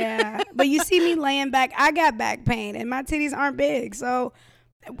why. Yeah. But you see me laying back, I got back pain, and my titties aren't big. So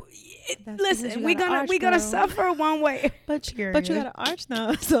listen, we're gonna suffer one way. But you got an arch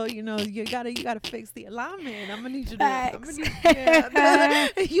now, so you gotta fix the alignment. I'm gonna need you to.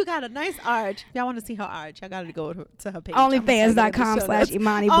 You got a nice arch. Y'all want to see her arch? I gotta go to her page.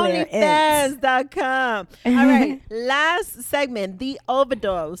 Onlyfans.com/Imani Blair. Onlyfans.com. All right, last segment, the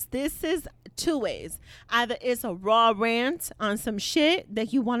overdose. This is two ways. Either it's a raw rant on some shit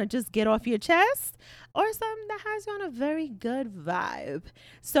that you want to just get off your chest, or something that has you on a very good vibe.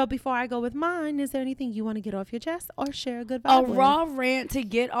 So before I go with mine, is there anything you want to get off your chest or share a good vibe with? Raw rant to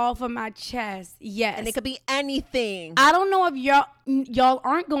get off of my chest. Yes. And it could be anything. I don't know if y'all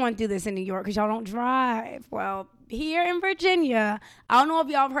aren't going through this in New York because y'all don't drive. Well, here in Virginia, I don't know if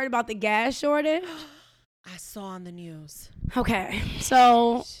y'all have heard about the gas shortage. I saw on the news. Okay.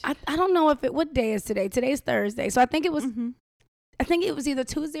 So I don't know what day is today? Today's Thursday. So I think it was I think it was either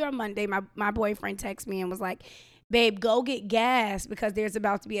Tuesday or Monday. My boyfriend texted me and was like, babe, go get gas because there's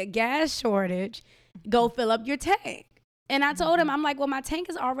about to be a gas shortage. Go fill up your tank. And I told him, I'm like, well, my tank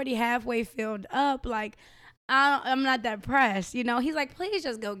is already halfway filled up. Like, I'm not that pressed. You know, he's like, please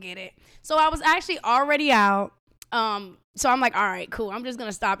just go get it. So I was actually already out. So I'm like, all right, cool. I'm just going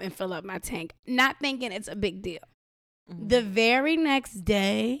to stop and fill up my tank. Not thinking it's a big deal. The very next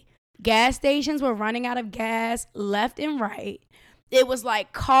day, gas stations were running out of gas left and right. It was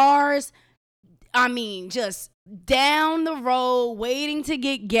like cars, just down the road waiting to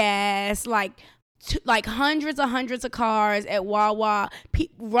get gas, like hundreds of cars at Wawa,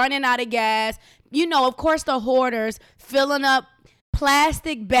 running out of gas. You know, of course, the hoarders filling up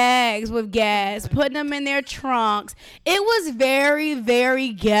plastic bags with gas, putting them in their trunks. It was very,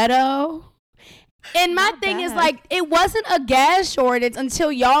 very ghetto. And my thing is, like, it wasn't a gas shortage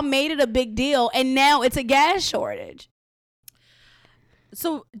until y'all made it a big deal, and now it's a gas shortage.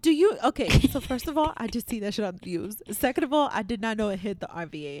 So so first of all, I just see that shit on the news. Second of all, I did not know it hit the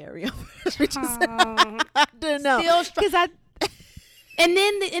RVA area. I didn't know. And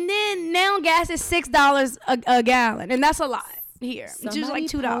then now gas is $6 a gallon, and that's a lot here. It's just like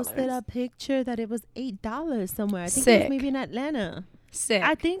 $2. Posted a picture that it was $8 somewhere. I think it was maybe in Atlanta. Sick.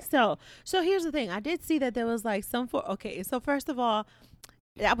 I think so. So here's the thing. I did see that there was like so first of all,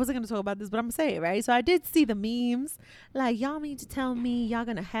 I wasn't going to talk about this, but I'm going to say it, right? So I did see the memes. Like, y'all mean to tell me y'all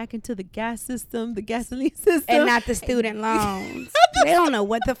going to hack into the gas system, the gasoline system. And not the student loans. They don't know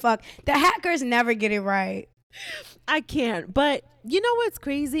what the fuck. The hackers never get it right. I can't. But you know what's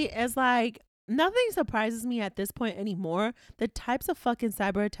crazy is like, nothing surprises me at this point anymore. The types of fucking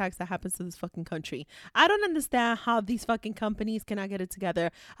cyber attacks that happens to this fucking country. I don't understand how these fucking companies cannot get it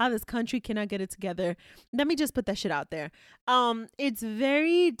together. How this country cannot get it together. Let me just put that shit out there. It's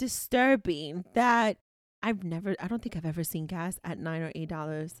very disturbing that I don't think I've ever seen gas at $9 or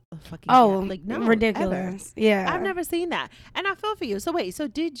 $8 a fucking gas. Like, no, ridiculous. Ever. Yeah, I've never seen that, and I feel for you. So wait,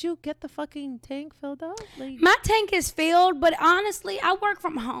 did you get the fucking tank filled up? Like, my tank is filled, but honestly, I work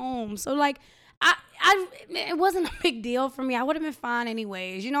from home, so like, it wasn't a big deal for me. I would have been fine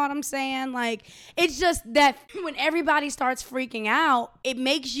anyways. You know what I'm saying? Like, it's just that when everybody starts freaking out, it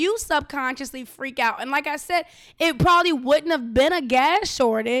makes you subconsciously freak out. And like I said, it probably wouldn't have been a gas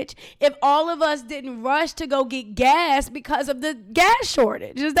shortage if all of us didn't rush to go get gas because of the gas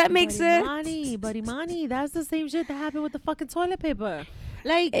shortage. Does that make sense? Buddy money. That's the same shit that happened with the fucking toilet paper.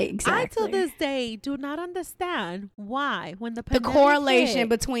 Like, exactly. I till this day do not understand why when the correlation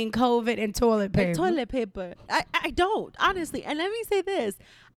between COVID and toilet paper. I don't, honestly. And let me say this.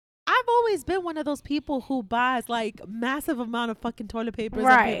 I've always been one of those people who buys like massive amount of fucking toilet papers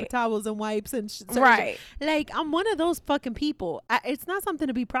and paper towels and wipes and right. Like, I'm one of those fucking people. It's not something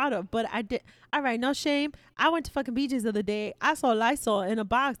to be proud of, but I did. All right, no shame. I went to fucking BJ's the other day. I saw Lysol in a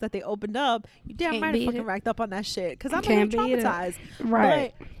box that they opened up. You damn right I fucking racked up on that shit because I'm a little traumatized.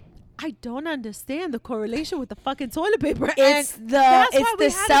 Right. But I don't understand the correlation with the fucking toilet paper. It's and the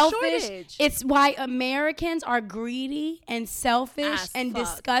selfish. Shortage. It's why Americans are greedy and selfish and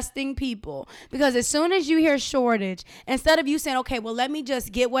disgusting people. Because as soon as you hear shortage, instead of you saying, okay, well, let me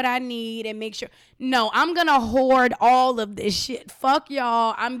just get what I need and make sure. No, I'm going to hoard all of this shit. Fuck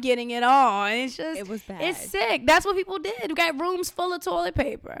y'all. I'm getting it all. And it's just, it was bad. It's sick. That's what people did. We got rooms full of toilet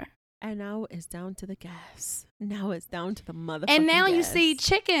paper. And now it's down to the gas. Now it's down to the motherfucking And now gas. you see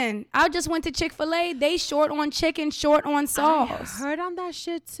chicken. I just went to Chick-fil-A. They short on chicken, short on sauce. I heard on that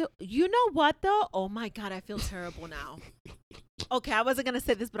shit too. You know what though? Oh my God, I feel terrible now. Okay, I wasn't going to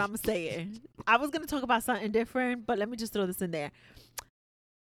say this, but I'm going to say it. I was going to talk about something different, but let me just throw this in there.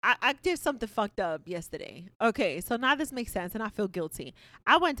 I did something fucked up yesterday. Okay, so now this makes sense and I feel guilty.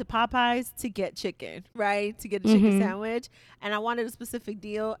 I went to Popeyes to get chicken, right? To get a chicken sandwich. And I wanted a specific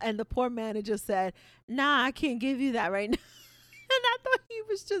deal. And the poor manager said, nah, I can't give you that right now. And I thought he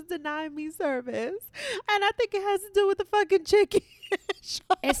was just denying me service. And I think it has to do with the fucking chicken.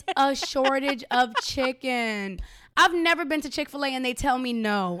 It's a shortage of chicken. I've never been to Chick-fil-A and they tell me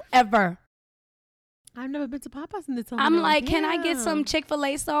no, ever. I've never been to Popeyes and they told me I'm no. like, can I get some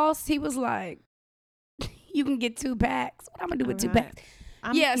Chick-fil-A sauce? He was like, you can get 2 packs. What I'm going to do with 2 packs?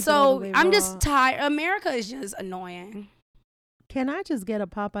 Yeah, so I'm just tired. America is just annoying. Can I just get a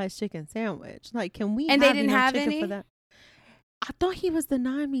Popeyes chicken sandwich? Like, can we And they didn't have chicken any? for that? I thought he was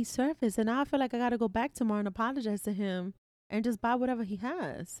denying me service, and now I feel like I got to go back tomorrow and apologize to him and just buy whatever he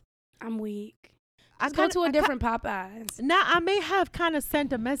has. I'm weak. Let's go to a different Popeyes. Now, I may have kind of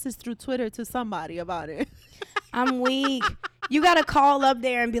sent a message through Twitter to somebody about it. I'm weak. You got to call up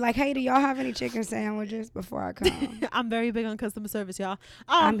there and be like, hey, do y'all have any chicken sandwiches before I come? I'm very big on customer service, y'all.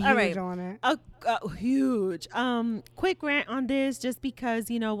 I'm huge on it. Huge. Quick rant on this, just because,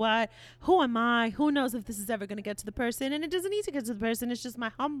 you know what? Who am I? Who knows if this is ever going to get to the person? And it doesn't need to get to the person. It's just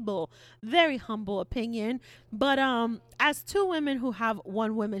my very humble opinion. But as 2 women who have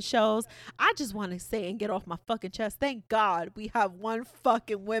one women shows, I just want to say and get off my fucking chest, thank God we have one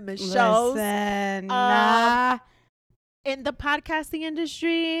fucking women shows. Listen, nah. In the podcasting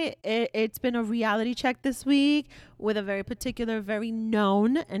industry, it's been a reality check this week with a very particular, very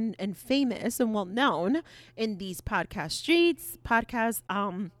known and famous and well known in these podcast streets.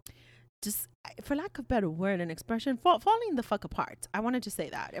 Just for lack of better word and expression, falling the fuck apart. I wanted to say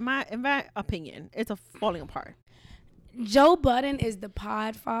that. In my opinion, it's a falling apart. Joe Budden is the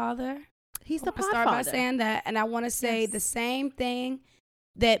pod father. He's the pod father. father. By saying that, and I want to say the same thing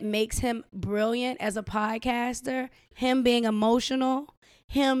that makes him brilliant as a podcaster, him being emotional,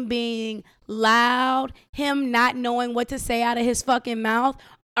 him being loud, him not knowing what to say out of his fucking mouth,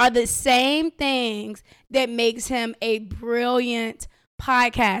 are the same things that makes him a brilliant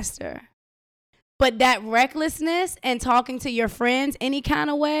podcaster. But that recklessness and talking to your friends any kind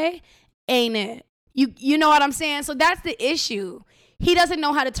of way ain't it. You know what I'm saying? So that's the issue. He doesn't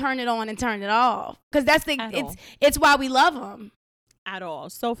know how to turn it on and turn it off. Because it's why we love him. At all.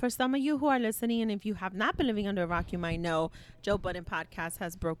 So for some of you who are listening, and if you have not been living under a rock, you might know Joe Budden podcast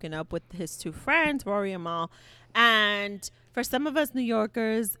has broken up with his 2 friends, Rory and Mal. And for some of us New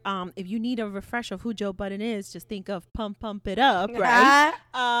Yorkers, if you need a refresh of who Joe Budden is, just think of Pump It Up, right?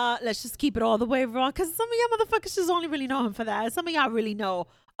 Let's just keep it all the way raw, because some of y'all motherfuckers just only really know him for that. Some of y'all really know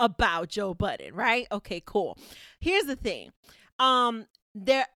about Joe Budden, right? Okay, cool. Here's the thing.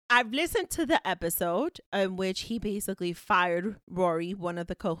 I've listened to the episode in which he basically fired Rory, one of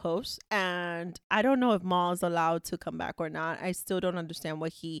the co-hosts, and I don't know if Mal is allowed to come back or not. I still don't understand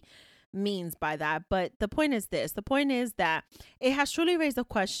what he means by that. But the point is this. The point is that it has truly raised a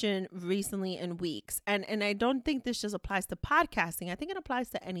question recently in weeks. And I don't think this just applies to podcasting. I think it applies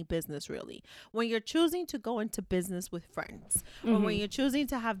to any business, really. When you're choosing to go into business with friends, or when you're choosing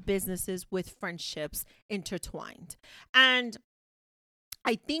to have businesses with friendships intertwined. And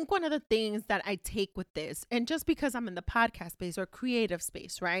I think one of the things that I take with this, and just because I'm in the podcast space or creative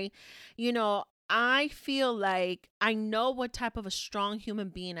space, right? You know, I feel like I know what type of a strong human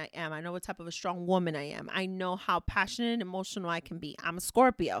being I am. I know what type of a strong woman I am. I know how passionate and emotional I can be. I'm a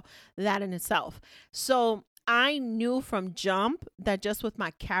Scorpio, that in itself. So I knew from jump that just with my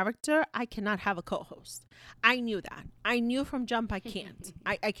character, I cannot have a co-host. I knew that. I knew from jump I can't.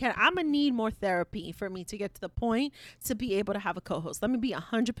 I can't. I'm going to need more therapy for me to get to the point to be able to have a co-host. Let me be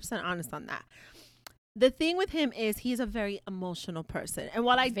 100% honest on that. The thing with him is he's a very emotional person. And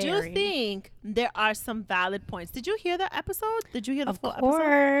while I do think there are some valid points. Did you hear that episode? Did you hear the full episode? Of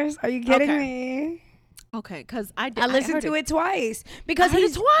course. Are you kidding me? Okay, because I listened to it twice. Because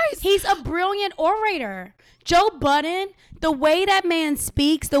he's a brilliant orator. Joe Budden, the way that man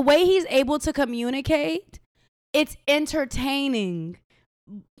speaks, the way he's able to communicate, it's entertaining.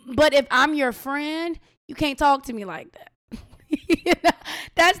 But if I'm your friend, you can't talk to me like that. You know?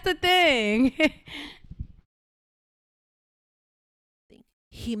 That's the thing.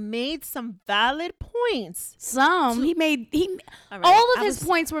 He made some valid points. All of his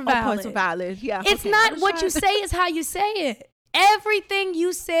points were valid. All points were valid. Yeah. It's not what you say, is how you say it. Everything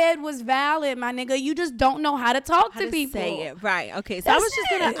you said was valid, my nigga. You just don't know how to talk to people. Say it right. Okay. So That's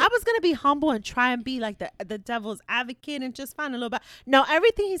I was gonna be humble and try and be like the devil's advocate and just find a little bit. No,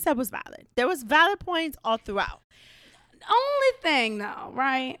 everything he said was valid. There was valid points all throughout. Only thing though,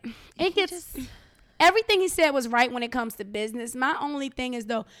 right? Everything he said was right when it comes to business. My only thing is,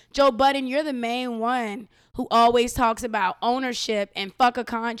 though, Joe Budden, you're the main one who always talks about ownership and fuck a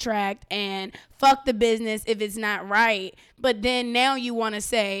contract and fuck the business if it's not right. But then now you want to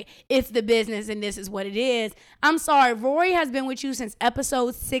say it's the business and this is what it is. I'm sorry. Rory has been with you since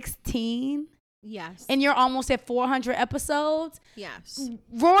episode 16. Yes. And you're almost at 400 episodes. Yes.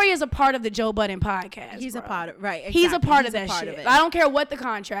 Rory is a part of the Joe Budden podcast. He's a part of, right. Exactly. He's a part of that shit. I don't care what the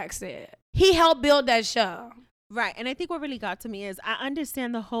contract said. He helped build that show. Right. And I think what really got to me is I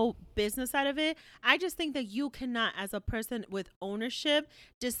understand the whole business side of it. I just think that you cannot, as a person with ownership,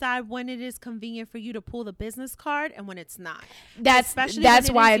 decide when it is convenient for you to pull the business card and when it's not. That's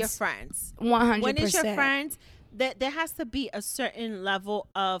why it's your friends. 100%. When it's your friends, there has to be a certain level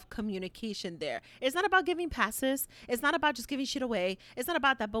of communication there. It's not about giving passes. It's not about just giving shit away. It's not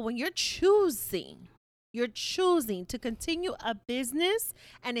about that. But when you're choosing to continue a business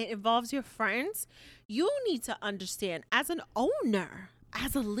and it involves your friends, you need to understand, as an owner,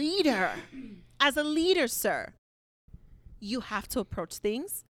 as a leader, sir, you have to approach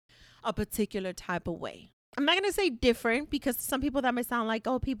things a particular type of way. I'm not going to say different, because some people that might sound like,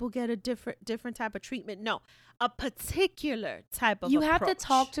 oh, people get a different type of treatment. No, a particular type of approach. You have to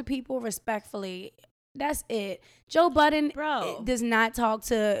talk to people respectfully. That's it. Joe Budden does not talk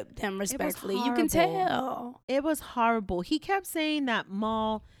to them respectfully. You can tell. It was horrible. He kept saying that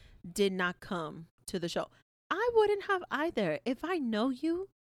Mal did not come to the show. I wouldn't have either. If I know you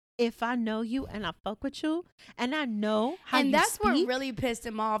and I fuck with you and I know how you speak. And that's what really pissed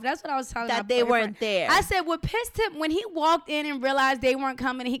him off. That's what I was telling him. That they weren't there. I said what pissed him when he walked in and realized they weren't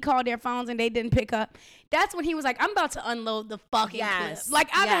coming and he called their phones and they didn't pick up. That's when he was like, I'm about to unload the fucking clip. Like,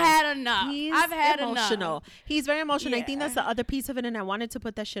 I've had enough. I've had emotional. enough. He's very emotional. Yeah. I think that's the other piece of it, and I wanted to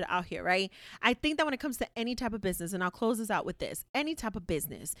put that shit out here, right? I think that when it comes to any type of business, and I'll close this out with this, any type of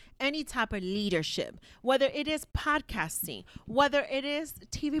business, any type of leadership, whether it is podcasting, whether it is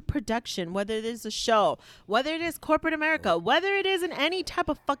TV production, whether it is a show, whether it is corporate America, whether it is in any type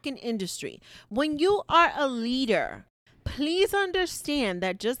of fucking industry, when you are a leader, please understand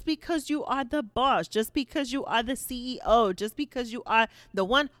that just because you are the boss, just because you are the CEO, just because you are the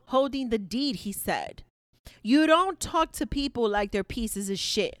one holding the deed, he said, you don't talk to people like they're pieces of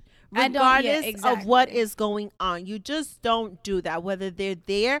shit, regardless of what is going on. You just don't do that, whether they're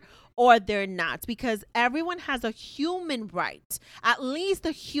there or they're not, because everyone has a human right, at least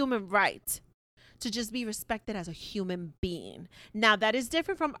a human right, to just be respected as a human being. Now, that is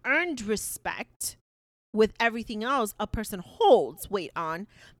different from earned respect. With everything else a person holds weight on.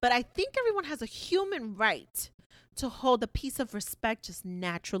 But I think everyone has a human right to hold a piece of respect just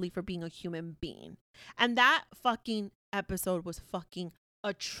naturally for being a human being. And that fucking episode was fucking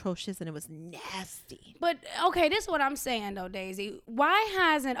atrocious and it was nasty. But okay, this is what I'm saying though, Daisy. Why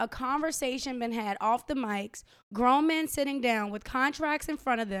hasn't a conversation been had off the mics, grown men sitting down with contracts in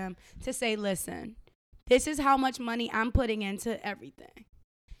front of them to say, listen, this is how much money I'm putting into everything.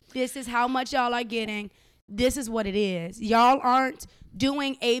 This is how much y'all are getting. This is what it is. Y'all aren't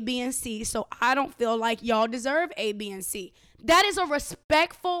doing A, B, and C, so I don't feel like y'all deserve A, B, and C. That is a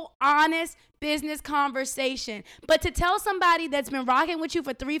respectful, honest business conversation. But to tell somebody that's been rocking with you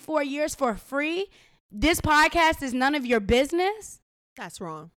for 3-4 years for free, this podcast is none of your business. That's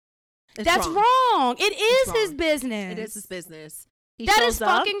wrong. That's wrong. It is his business. It is his business. That is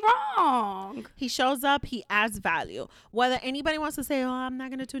fucking wrong. He shows up. He adds value. Whether anybody wants to say, oh, I'm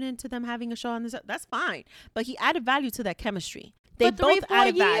not going to tune into them having a show on this, that's fine. But he added value to that chemistry. They both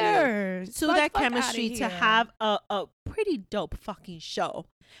added value to that chemistry to have a pretty dope fucking show.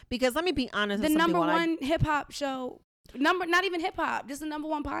 Because let me be honest. The number one hip hop show. Not even hip hop. Just the number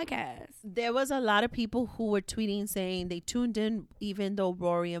one podcast. There was a lot of people who were tweeting saying they tuned in even though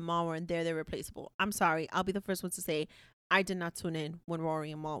Rory and Mal weren't there. They're replaceable. I'm sorry. I'll be the first one to say I did not tune in when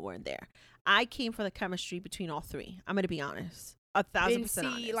Rory and Mal weren't there. I came for the chemistry between all three. I'm going to be honest. 1,000%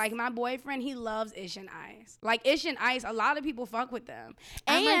 honest. Like my boyfriend, he loves Ish and Ice. Like Ish and Ice, a lot of people fuck with them.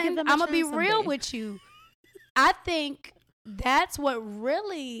 And I'm going to be real with you. I think that's what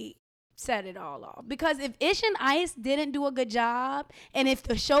really set it all off. Because if Ish and Ice didn't do a good job, and if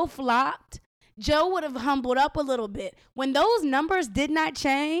the show flopped, Joe would have humbled up a little bit. When those numbers did not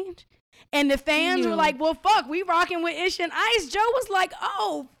change, and the fans were like, well, fuck, we rocking with Ish and Ice, Joe was like,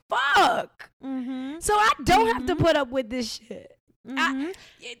 oh, fuck. So I don't have to put up with this shit.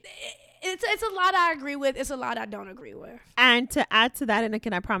 It's a lot I agree with. It's a lot I don't agree with. And to add to that, and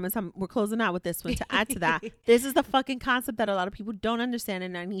again, I promise we're closing out with this one. To add to that, this is the fucking concept that a lot of people don't understand,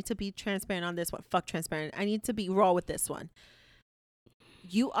 and I need to be transparent on this one. Fuck transparent. I need to be raw with this one.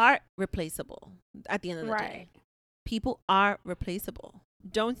 You are replaceable at the end of the day. People are replaceable.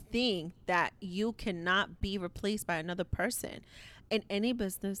 Don't think that you cannot be replaced by another person in any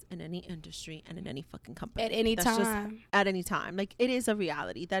business, in any industry, and in any fucking company. At any time. At any time. Like, it is a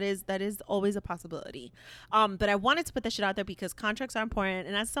reality. That is always a possibility. But I wanted to put that shit out there because contracts are important.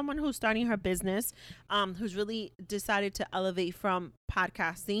 And as someone who's starting her business, who's really decided to elevate from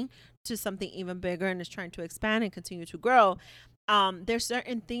podcasting to something even bigger and is trying to expand and continue to grow, there's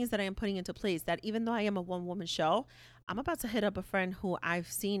certain things that I am putting into place that even though I am a one-woman show, I'm about to hit up a friend who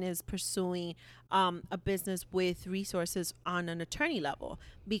I've seen is pursuing a business with resources on an attorney level,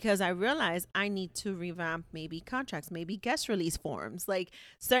 because I realize I need to revamp maybe contracts, maybe guest release forms, like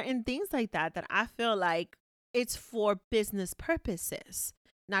certain things like that I feel like it's for business purposes,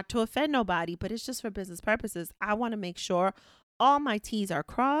 not to offend nobody, but it's just for business purposes. I want to make sure all my T's are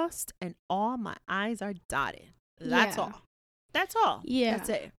crossed and all my I's are dotted. That's all. That's all. Yeah. That's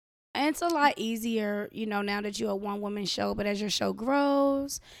it. And it's a lot easier, now that you're a one-woman show. But as your show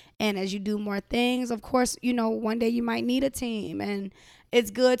grows and as you do more things, of course, one day you might need a team. And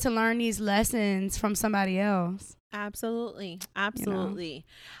it's good to learn these lessons from somebody else. Absolutely.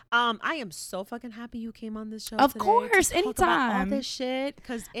 I am so fucking happy you came on this show of today course, to talk anytime. about all this shit,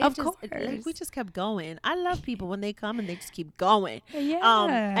 because we just kept going. I love people when they come and they just keep going.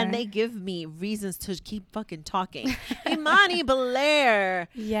 And they give me reasons to keep fucking talking. Imani Blair.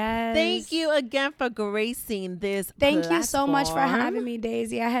 Yes. Thank you again for gracing this Thank platform. you so much for having me,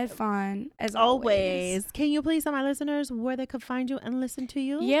 Daisy. I had fun as always. Can you please tell my listeners where they could find you and listen to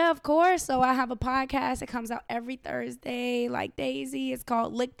you? Yeah, of course. So I have a podcast. It comes out every Thursday, like Daisy. It's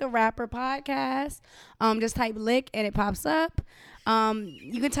called Lick the Rapper Podcast. Just type Lick and it pops up.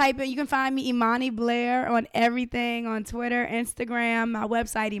 You can find me Imani Blair on everything, on Twitter, Instagram, my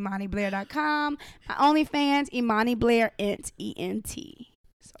website imaniblair.com, my OnlyFans Imani Blair ENT.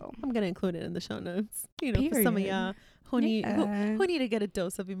 So I'm gonna include it in the show notes. For some of y'all who need to get a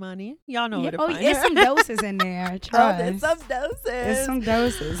dose of Imani. Y'all know where to find her. There's some doses in there. There's some doses. There's some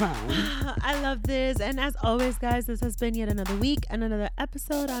doses, huh? I love this. And as always, guys, this has been yet another week and another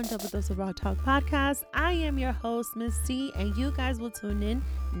episode on Double Dose of Raw Talk Podcast. I am your host, Miss T, and you guys will tune in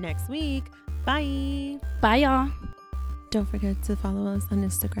next week. Bye. Bye, y'all. Don't forget to follow us on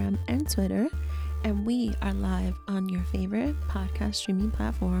Instagram and Twitter. And we are live on your favorite podcast streaming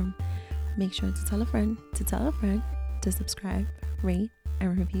platform. Make sure to tell a friend to subscribe, rate,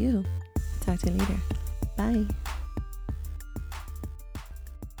 and review. Talk to you later. Bye.